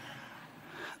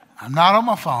 I'm not on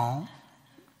my phone.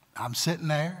 I'm sitting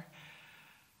there.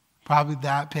 Probably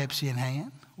Diet Pepsi in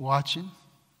hand. Watching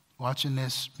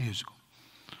this musical.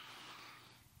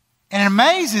 And it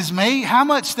amazes me how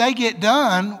much they get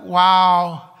done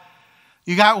while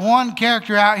you got one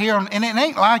character out here. And it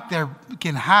ain't like they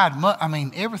can hide much.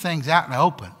 Everything's out in the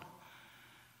open.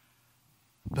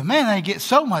 But man, they get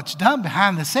so much done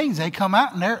behind the scenes. They come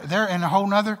out and they're in a whole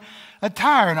nother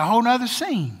attire, in a whole nother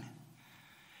scene.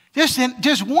 Those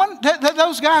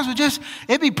guys would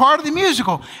it'd be part of the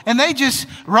musical. And they just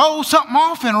roll something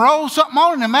off and roll something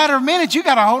on. In a matter of minutes, you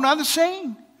got a whole nother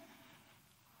scene.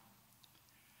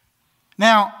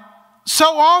 Now,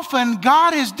 so often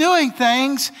God is doing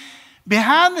things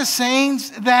behind the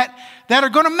scenes that are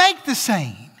going to make the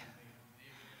scene.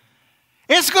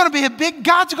 It's going to be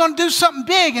God's going to do something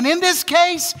big. And in this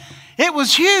case, it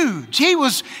was huge. He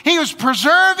was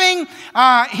preserving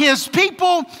his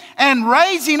people and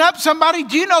raising up somebody.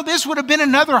 Do you know this would have been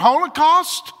another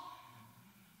Holocaust?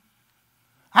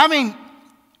 They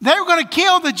were going to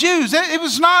kill the Jews. It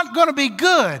was not going to be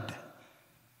good.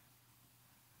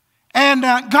 And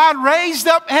God raised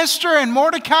up Esther and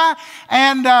Mordecai,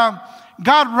 and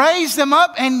God raised them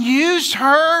up and used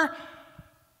her.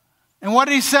 And what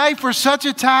did he say? For such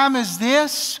a time as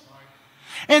this.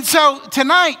 And so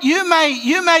tonight you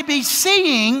may be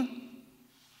seeing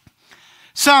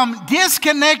some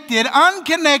disconnected,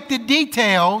 unconnected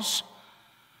details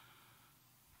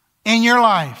in your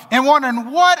life and wondering,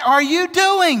 what are you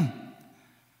doing?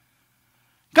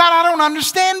 God, I don't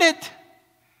understand it.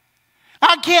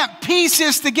 I can't piece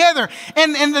this together.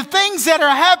 And the things that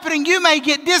are happening, you may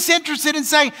get disinterested and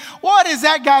say, what has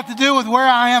that got to do with where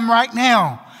I am right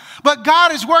now? But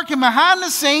God is working behind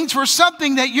the scenes for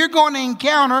something that you're going to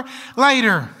encounter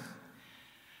later.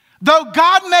 Though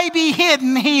God may be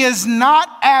hidden, he is not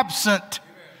absent.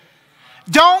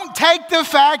 Don't take the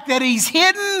fact that he's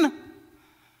hidden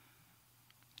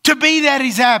to be that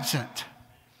he's absent.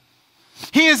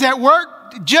 He is at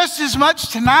work just as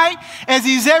much tonight as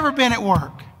he's ever been at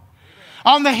work.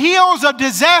 On the heels of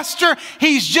disaster,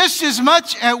 he's just as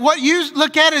much at what you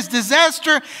look at as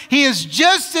disaster. He is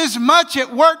just as much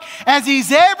at work as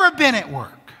he's ever been at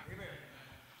work.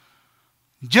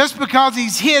 Just because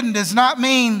he's hidden does not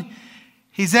mean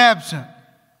he's absent.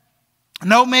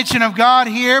 No mention of God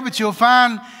here, but you'll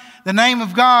find the name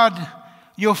of God.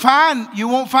 You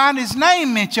won't find his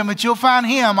name mentioned, but you'll find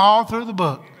him all through the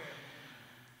book.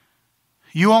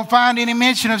 You won't find any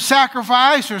mention of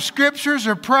sacrifice or scriptures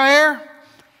or prayer.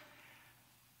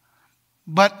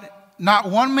 But not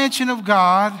one mention of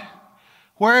God.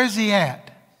 Where is he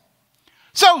at?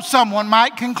 So someone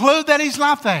might conclude that he's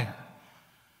not there.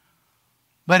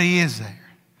 But he is there.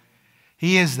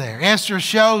 He is there. Esther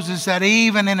shows us that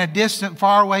even in a distant,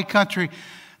 faraway country,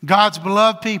 God's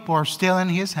beloved people are still in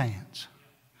his hands.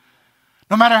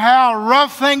 No matter how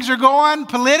rough things are going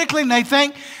politically, and they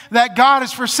think that God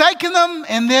has forsaken them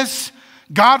in this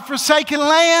God-forsaken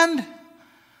land,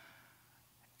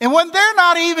 and when they're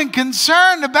not even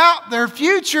concerned about their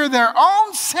future, their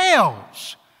own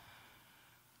selves,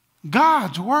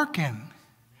 God's working.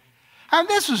 And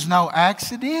this was no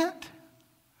accident.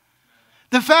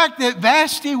 The fact that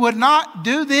Vashti would not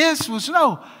do this was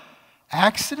no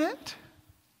accident.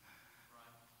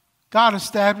 God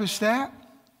established that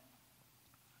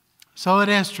so that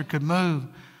Esther could move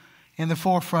in the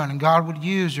forefront and God would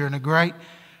use her in a great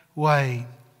way.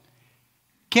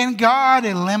 Can God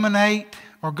eliminate,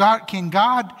 or can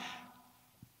God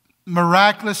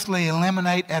miraculously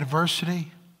eliminate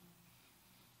adversity?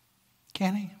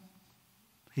 Can he?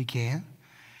 He can.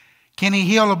 Can he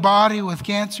heal a body with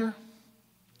cancer?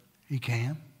 He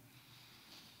can.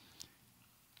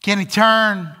 Can he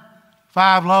turn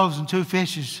 5 loaves and 2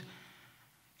 fishes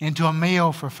into a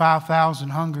meal for 5,000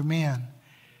 hungry men?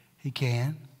 He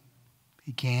can.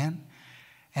 He can.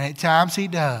 And at times he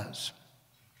does.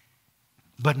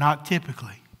 But not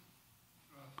typically.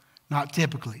 Not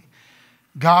typically.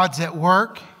 God's at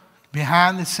work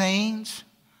behind the scenes,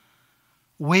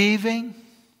 weaving,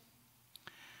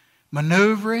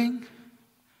 maneuvering,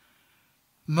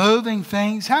 moving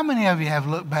things. How many of you have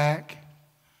looked back?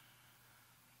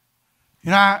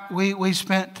 You know, we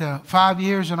spent 5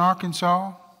 years in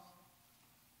Arkansas,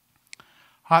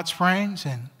 Hot Springs,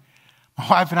 and my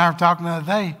wife and I were talking the other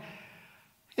day.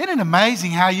 Isn't it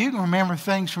amazing how you can remember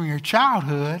things from your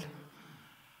childhood,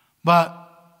 but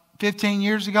 15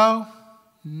 years ago,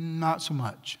 not so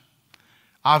much.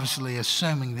 Obviously,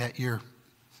 assuming that you're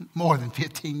more than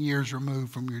 15 years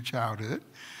removed from your childhood.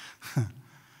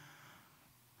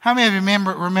 How many of you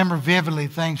remember vividly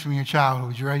things from your childhood?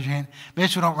 Would you raise your hand?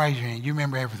 Mitchell, don't raise your hand. You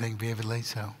remember everything vividly,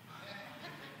 so.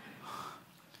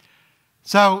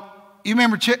 So you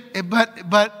remember,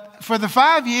 but for the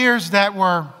 5 years that we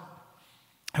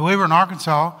were in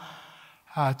Arkansas,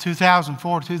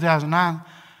 2004 to 2009,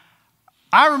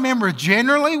 I remember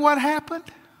generally what happened.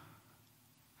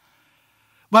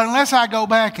 But unless I go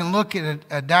back and look at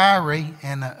a diary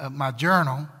and my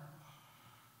journal,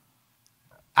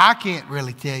 I can't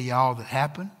really tell you all that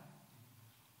happened.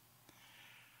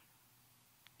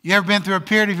 You ever been through a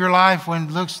period of your life when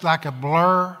it looks like a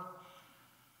blur?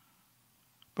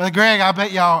 Brother Greg, I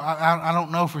bet y'all, I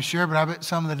don't know for sure, but I bet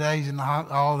some of the days in the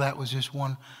all that was just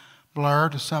one blur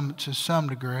to some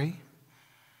degree.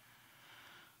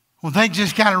 Well, things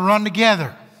just kind of run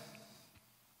together.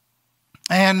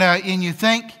 And you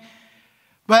think,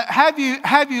 but have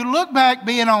you looked back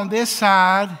being on this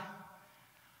side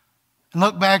and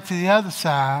look back to the other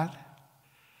side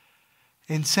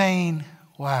and saying,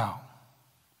 wow,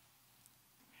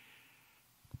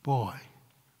 boy.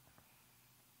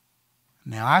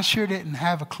 Now, I sure didn't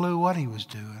have a clue what he was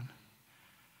doing.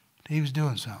 But he was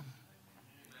doing something.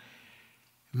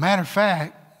 Matter of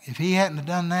fact, if he hadn't have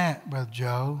done that, Brother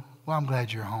Joe, well, I'm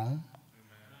glad you're home.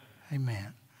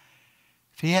 Amen.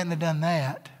 If he hadn't have done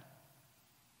that,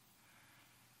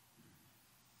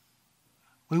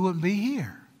 we wouldn't be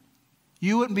here.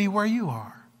 You wouldn't be where you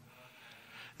are.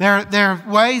 There are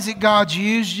ways that God's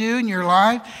used you in your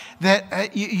life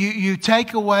that you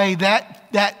take away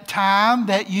that time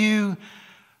that the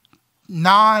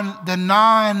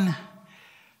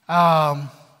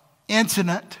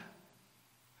non-incident.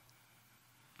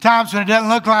 Times when it doesn't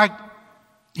look like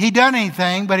he done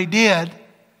anything, but he did.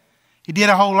 He did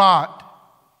a whole lot.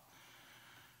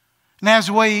 And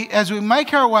as we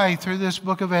make our way through this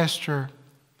book of Esther,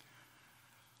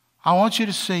 I want you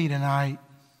to see tonight,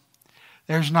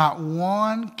 there's not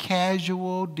one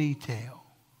casual detail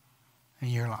in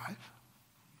your life.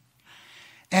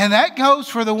 And that goes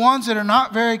for the ones that are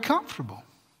not very comfortable.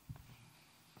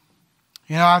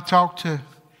 You know, I talked to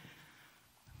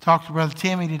Brother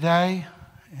Timmy today,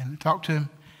 and talked to him.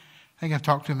 I think I've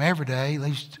talked to him every day, at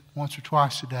least once or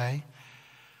twice a day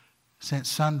since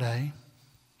Sunday.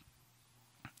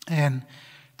 And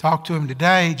talked to him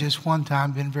today just one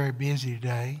time, been very busy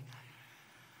today.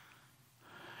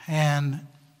 And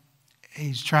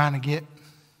he's trying to get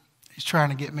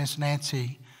Miss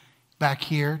Nancy back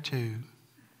here to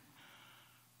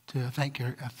I think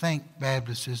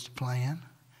Baptist is the plan.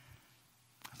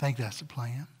 I think that's the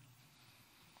plan.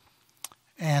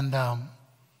 And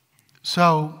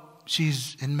so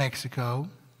she's in Mexico,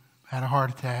 had a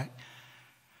heart attack.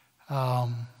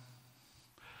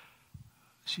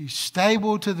 She's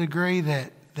stable to the degree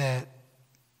that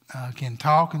can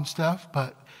talk and stuff,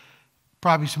 but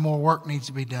probably some more work needs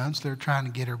to be done, so they're trying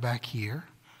to get her back here.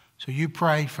 So you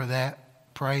pray for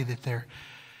that. Pray that they're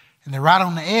right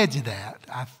on the edge of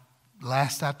that.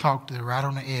 Last I talked to her, right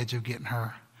on the edge of getting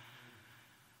her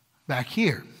back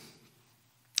here.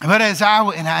 But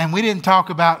and we didn't talk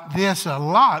about this a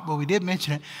lot, but we did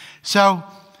mention it. So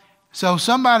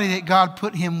somebody that God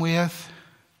put him with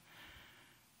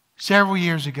several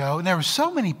years ago, and there were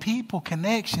so many people,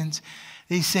 connections.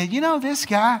 He said, you know, this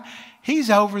guy,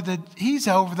 he's over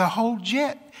the whole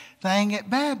jet thing at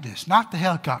Baptist. Not the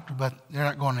helicopter, but they're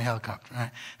not going to helicopter,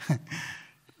 right?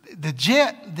 The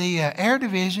jet, the air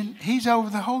division, he's over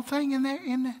the whole thing in there.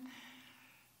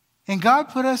 And God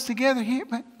put us together here,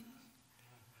 but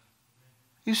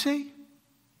you see?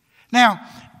 Now,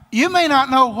 you may not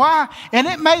know why, and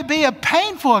it may be a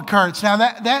painful occurrence. Now,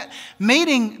 that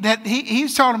meeting that he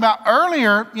was talking about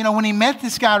earlier, you know, when he met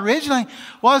this guy originally,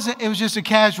 it was just a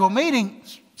casual meeting,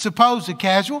 supposed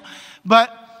casual.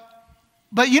 But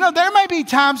you know, there may be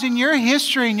times in your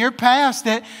history, in your past,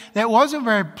 that wasn't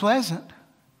very pleasant.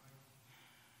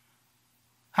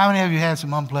 How many of you had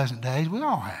some unpleasant days? We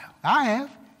all have. I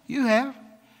have. You have.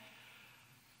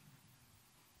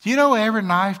 Do you know every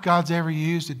knife God's ever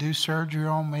used to do surgery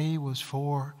on me was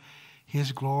for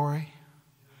His glory?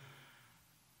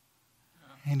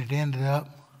 And it ended up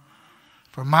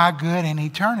for my good in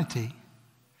eternity.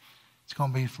 It's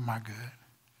going to be for my good.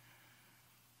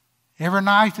 Every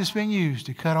knife that's been used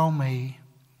to cut on me,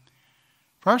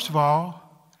 first of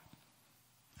all,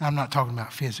 I'm not talking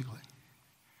about physically.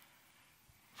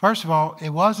 First of all,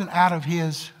 it wasn't out of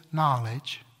His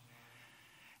knowledge,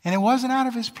 and it wasn't out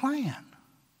of His plan.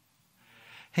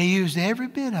 He used every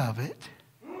bit of it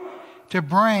to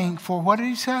bring, for what did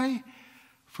He say?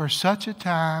 For such a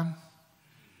time.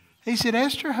 He said,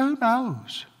 Esther, who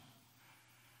knows?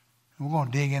 And we're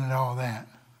going to dig into all that.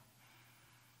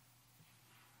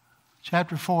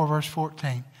 Chapter 4, verse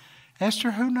 14. Esther,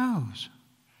 who knows?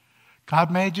 God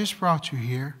may have just brought you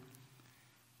here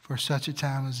for such a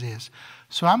time as this.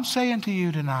 So I'm saying to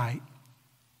you tonight,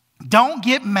 don't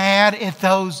get mad at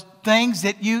those things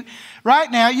that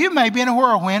right now, you may be in a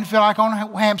whirlwind, feel like on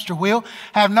a hamster wheel,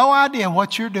 have no idea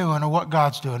what you're doing or what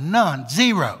God's doing. None.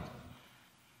 Zero.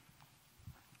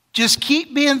 Just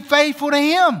keep being faithful to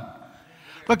Him.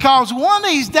 Because one of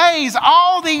these days,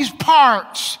 all these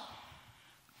parts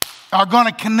are going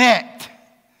to connect.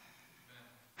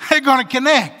 They're going to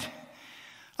connect.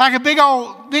 Like a big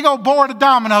old board of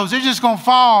dominoes. They're just going to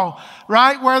fall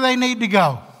right where they need to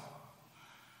go.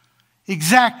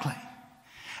 Exactly.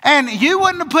 And you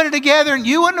wouldn't have put it together, and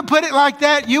you wouldn't have put it like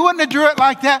that. You wouldn't have drew it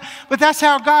like that. But that's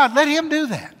how God, let Him do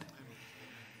that.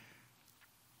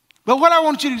 But what I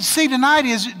want you to see tonight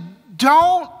is,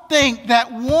 don't think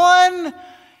that one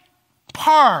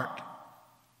part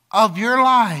of your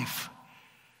life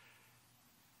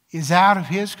is out of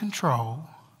His control.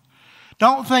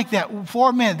 Don't think that for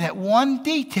a minute, that one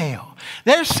detail.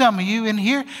 There's some of you in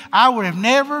here, I would have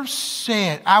never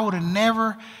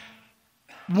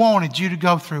wanted you to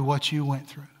go through what you went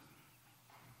through.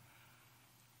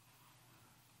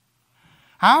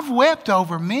 I've wept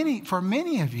over for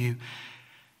many of you,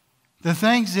 the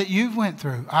things that you've went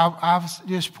through. I've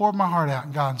just poured my heart out to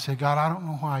God and said, God, I don't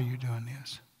know why you're doing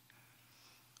this.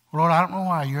 Lord, I don't know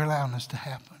why you're allowing this to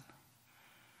happen.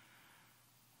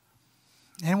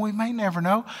 And we may never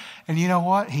know. And you know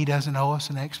what? He doesn't owe us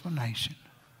an explanation.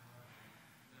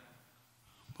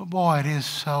 But boy, it is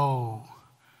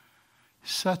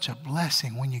such a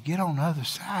blessing when you get on the other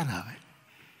side of it.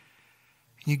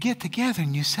 You get together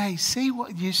and you say, you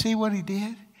see what He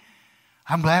did?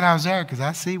 I'm glad I was there because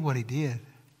I see what He did.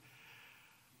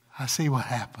 I see what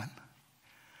happened.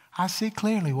 I see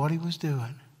clearly what He was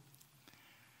doing.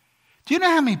 Do you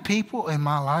know how many people in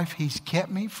my life He's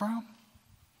kept me from?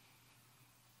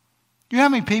 Do you know how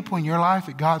many people in your life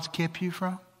that God's kept you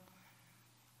from?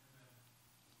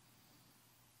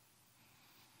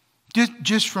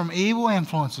 Just from evil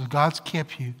influences God's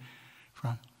kept you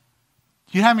from.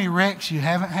 Do you know how many wrecks you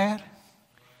haven't had?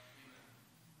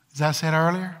 As I said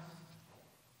earlier.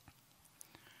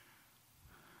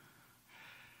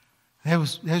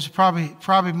 There's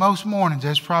probably most mornings,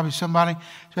 there's probably somebody,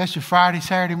 especially Friday,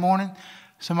 Saturday morning,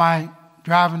 somebody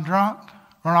driving drunk,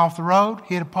 run off the road,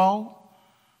 hit a pole.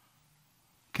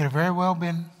 Could have very well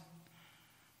been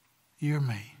you or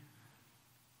me.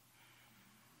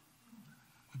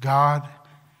 God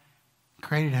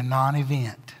created a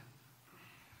non-event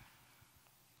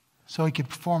so He could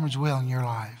perform His will in your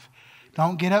life.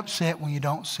 Don't get upset when you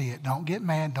don't see it. Don't get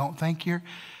mad. Don't think you're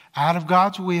out of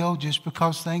God's will just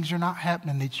because things are not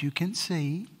happening that you can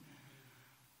see.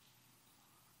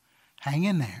 Hang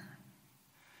in there.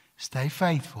 Stay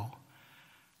faithful,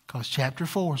 because chapter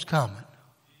 4 is coming.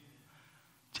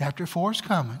 Chapter 4 is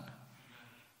coming.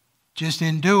 Just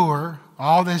endure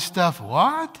all this stuff.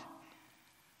 What?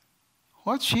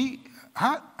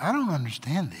 I don't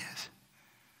understand this.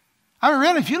 I mean,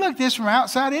 really, if you look at this from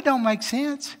outside, it don't make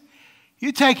sense.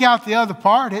 You take out the other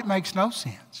part, it makes no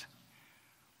sense.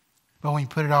 But when you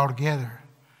put it all together,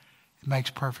 it makes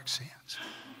perfect sense.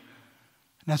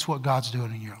 And that's what God's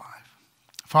doing in your life.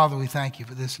 Father, we thank you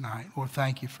for this night. Lord,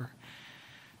 thank you for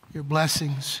your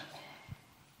blessings.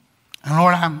 And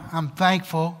Lord, I'm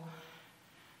thankful.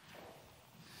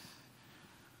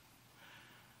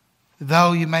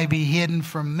 Though you may be hidden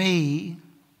from me,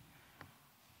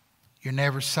 you're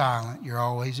never silent. You're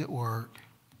always at work.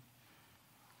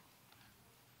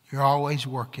 You're always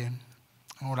working.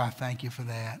 Lord, I thank you for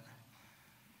that.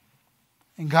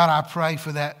 And God, I pray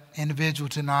for that individual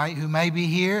tonight who may be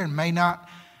here and may not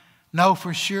know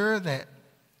for sure that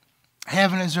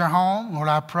heaven is their home. Lord,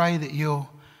 I pray that you'll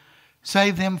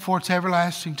save them before it's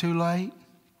everlasting too late.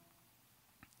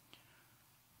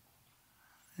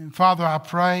 And Father, I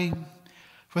pray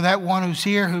for that one who's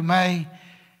here who may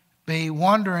be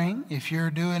wondering if you're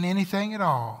doing anything at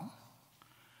all.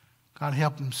 God,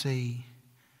 help them see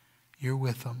you're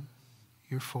with them.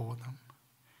 You're for them.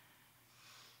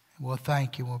 Well,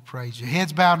 thank you. We'll praise you.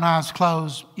 Heads bowed and eyes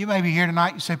closed. You may be here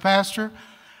tonight. You say, Pastor,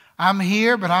 I'm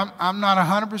here, but I'm not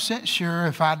 100% sure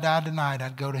if I died tonight,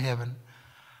 I'd go to heaven.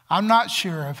 I'm not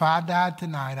sure if I died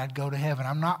tonight, I'd go to heaven.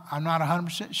 I'm not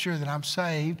 100% sure that I'm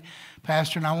saved,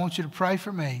 Pastor, and I want you to pray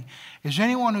for me. Is there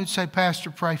anyone who'd say, Pastor,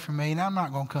 pray for me? And I'm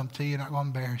not going to come to you, not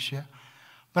going to embarrass you.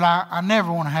 But I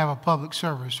never want to have a public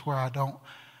service where I don't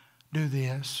do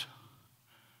this.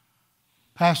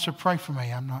 Pastor, pray for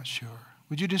me. I'm not sure.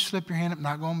 Would you just slip your hand up? I'm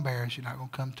not going to embarrass you, not going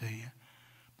to come to you.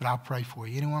 But I'll pray for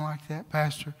you. Anyone like that?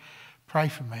 Pastor, pray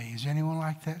for me. Is anyone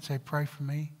like that? Say, pray for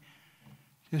me.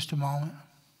 Just a moment.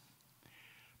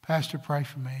 Pastor, pray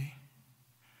for me.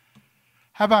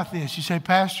 How about this? You say,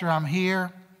 Pastor, I'm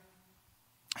here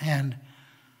and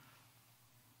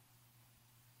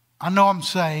I know I'm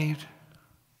saved,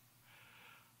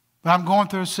 but I'm going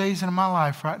through a season of my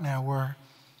life right now where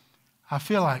I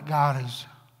feel like God is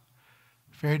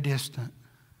very distant.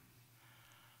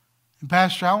 And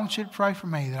Pastor, I want you to pray for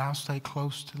me that I'll stay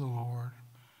close to the Lord.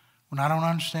 When I don't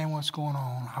understand what's going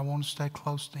on, I want to stay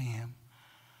close to Him.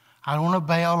 I don't want to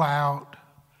bail out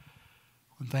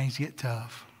when things get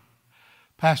tough.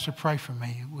 Pastor, pray for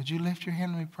me. Would you lift your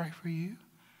hand and let me pray for you?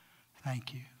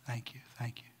 Thank you, thank you,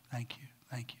 thank you, thank you,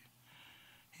 thank you.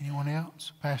 Anyone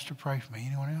else? Pastor, pray for me.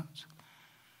 Anyone else?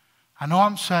 I know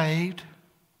I'm saved.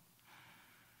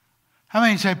 How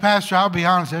many say, Pastor, I'll be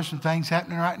honest, there's some things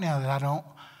happening right now that I don't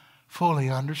fully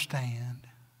understand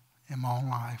in my own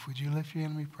life. Would you lift your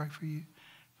hand and let me pray for you?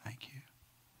 Thank you.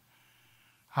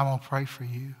 I'm going to pray for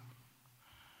you.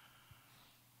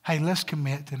 Hey, let's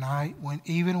commit tonight,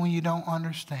 even when you don't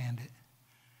understand it.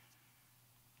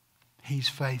 He's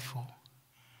faithful.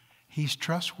 He's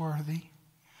trustworthy.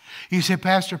 You say,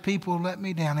 Pastor, people will let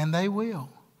me down, and they will.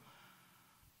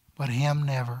 But Him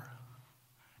never.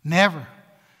 Never.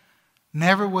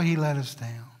 Never will He let us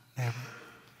down. Never.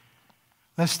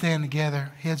 Let's stand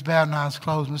together, heads bowed and eyes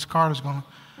closed. Miss Carter's going to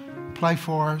play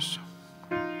for us.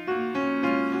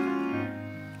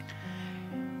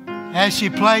 As she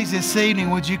plays this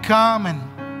evening, would you come and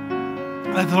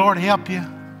let the Lord help you?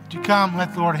 Would you come and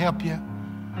let the Lord help you?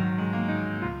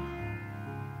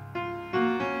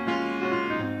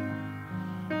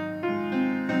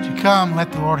 Would you come and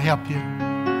let the Lord help you?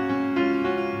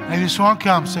 Maybe just want to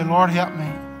come and say, Lord, help me.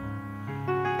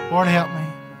 Lord, help me.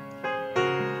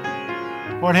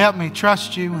 Lord, help me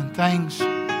trust you in things.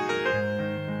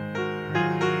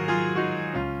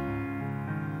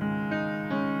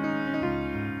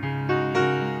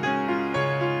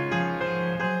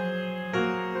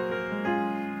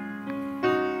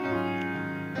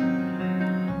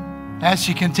 as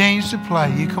she continues to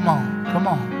play. You come on, come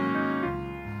on.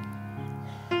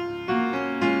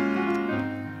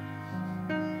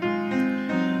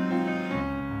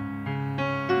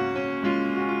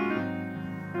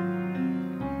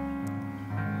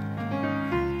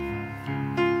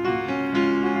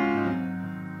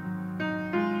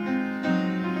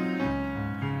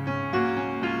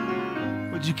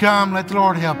 Would you come? Let the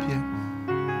Lord help you.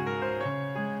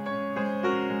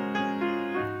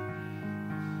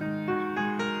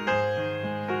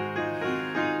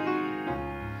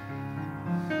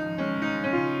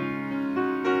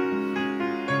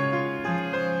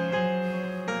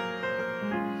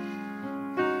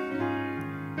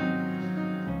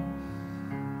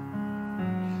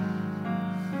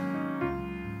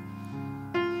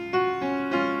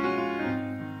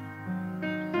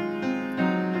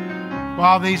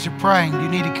 While these are praying, do you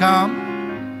need to come?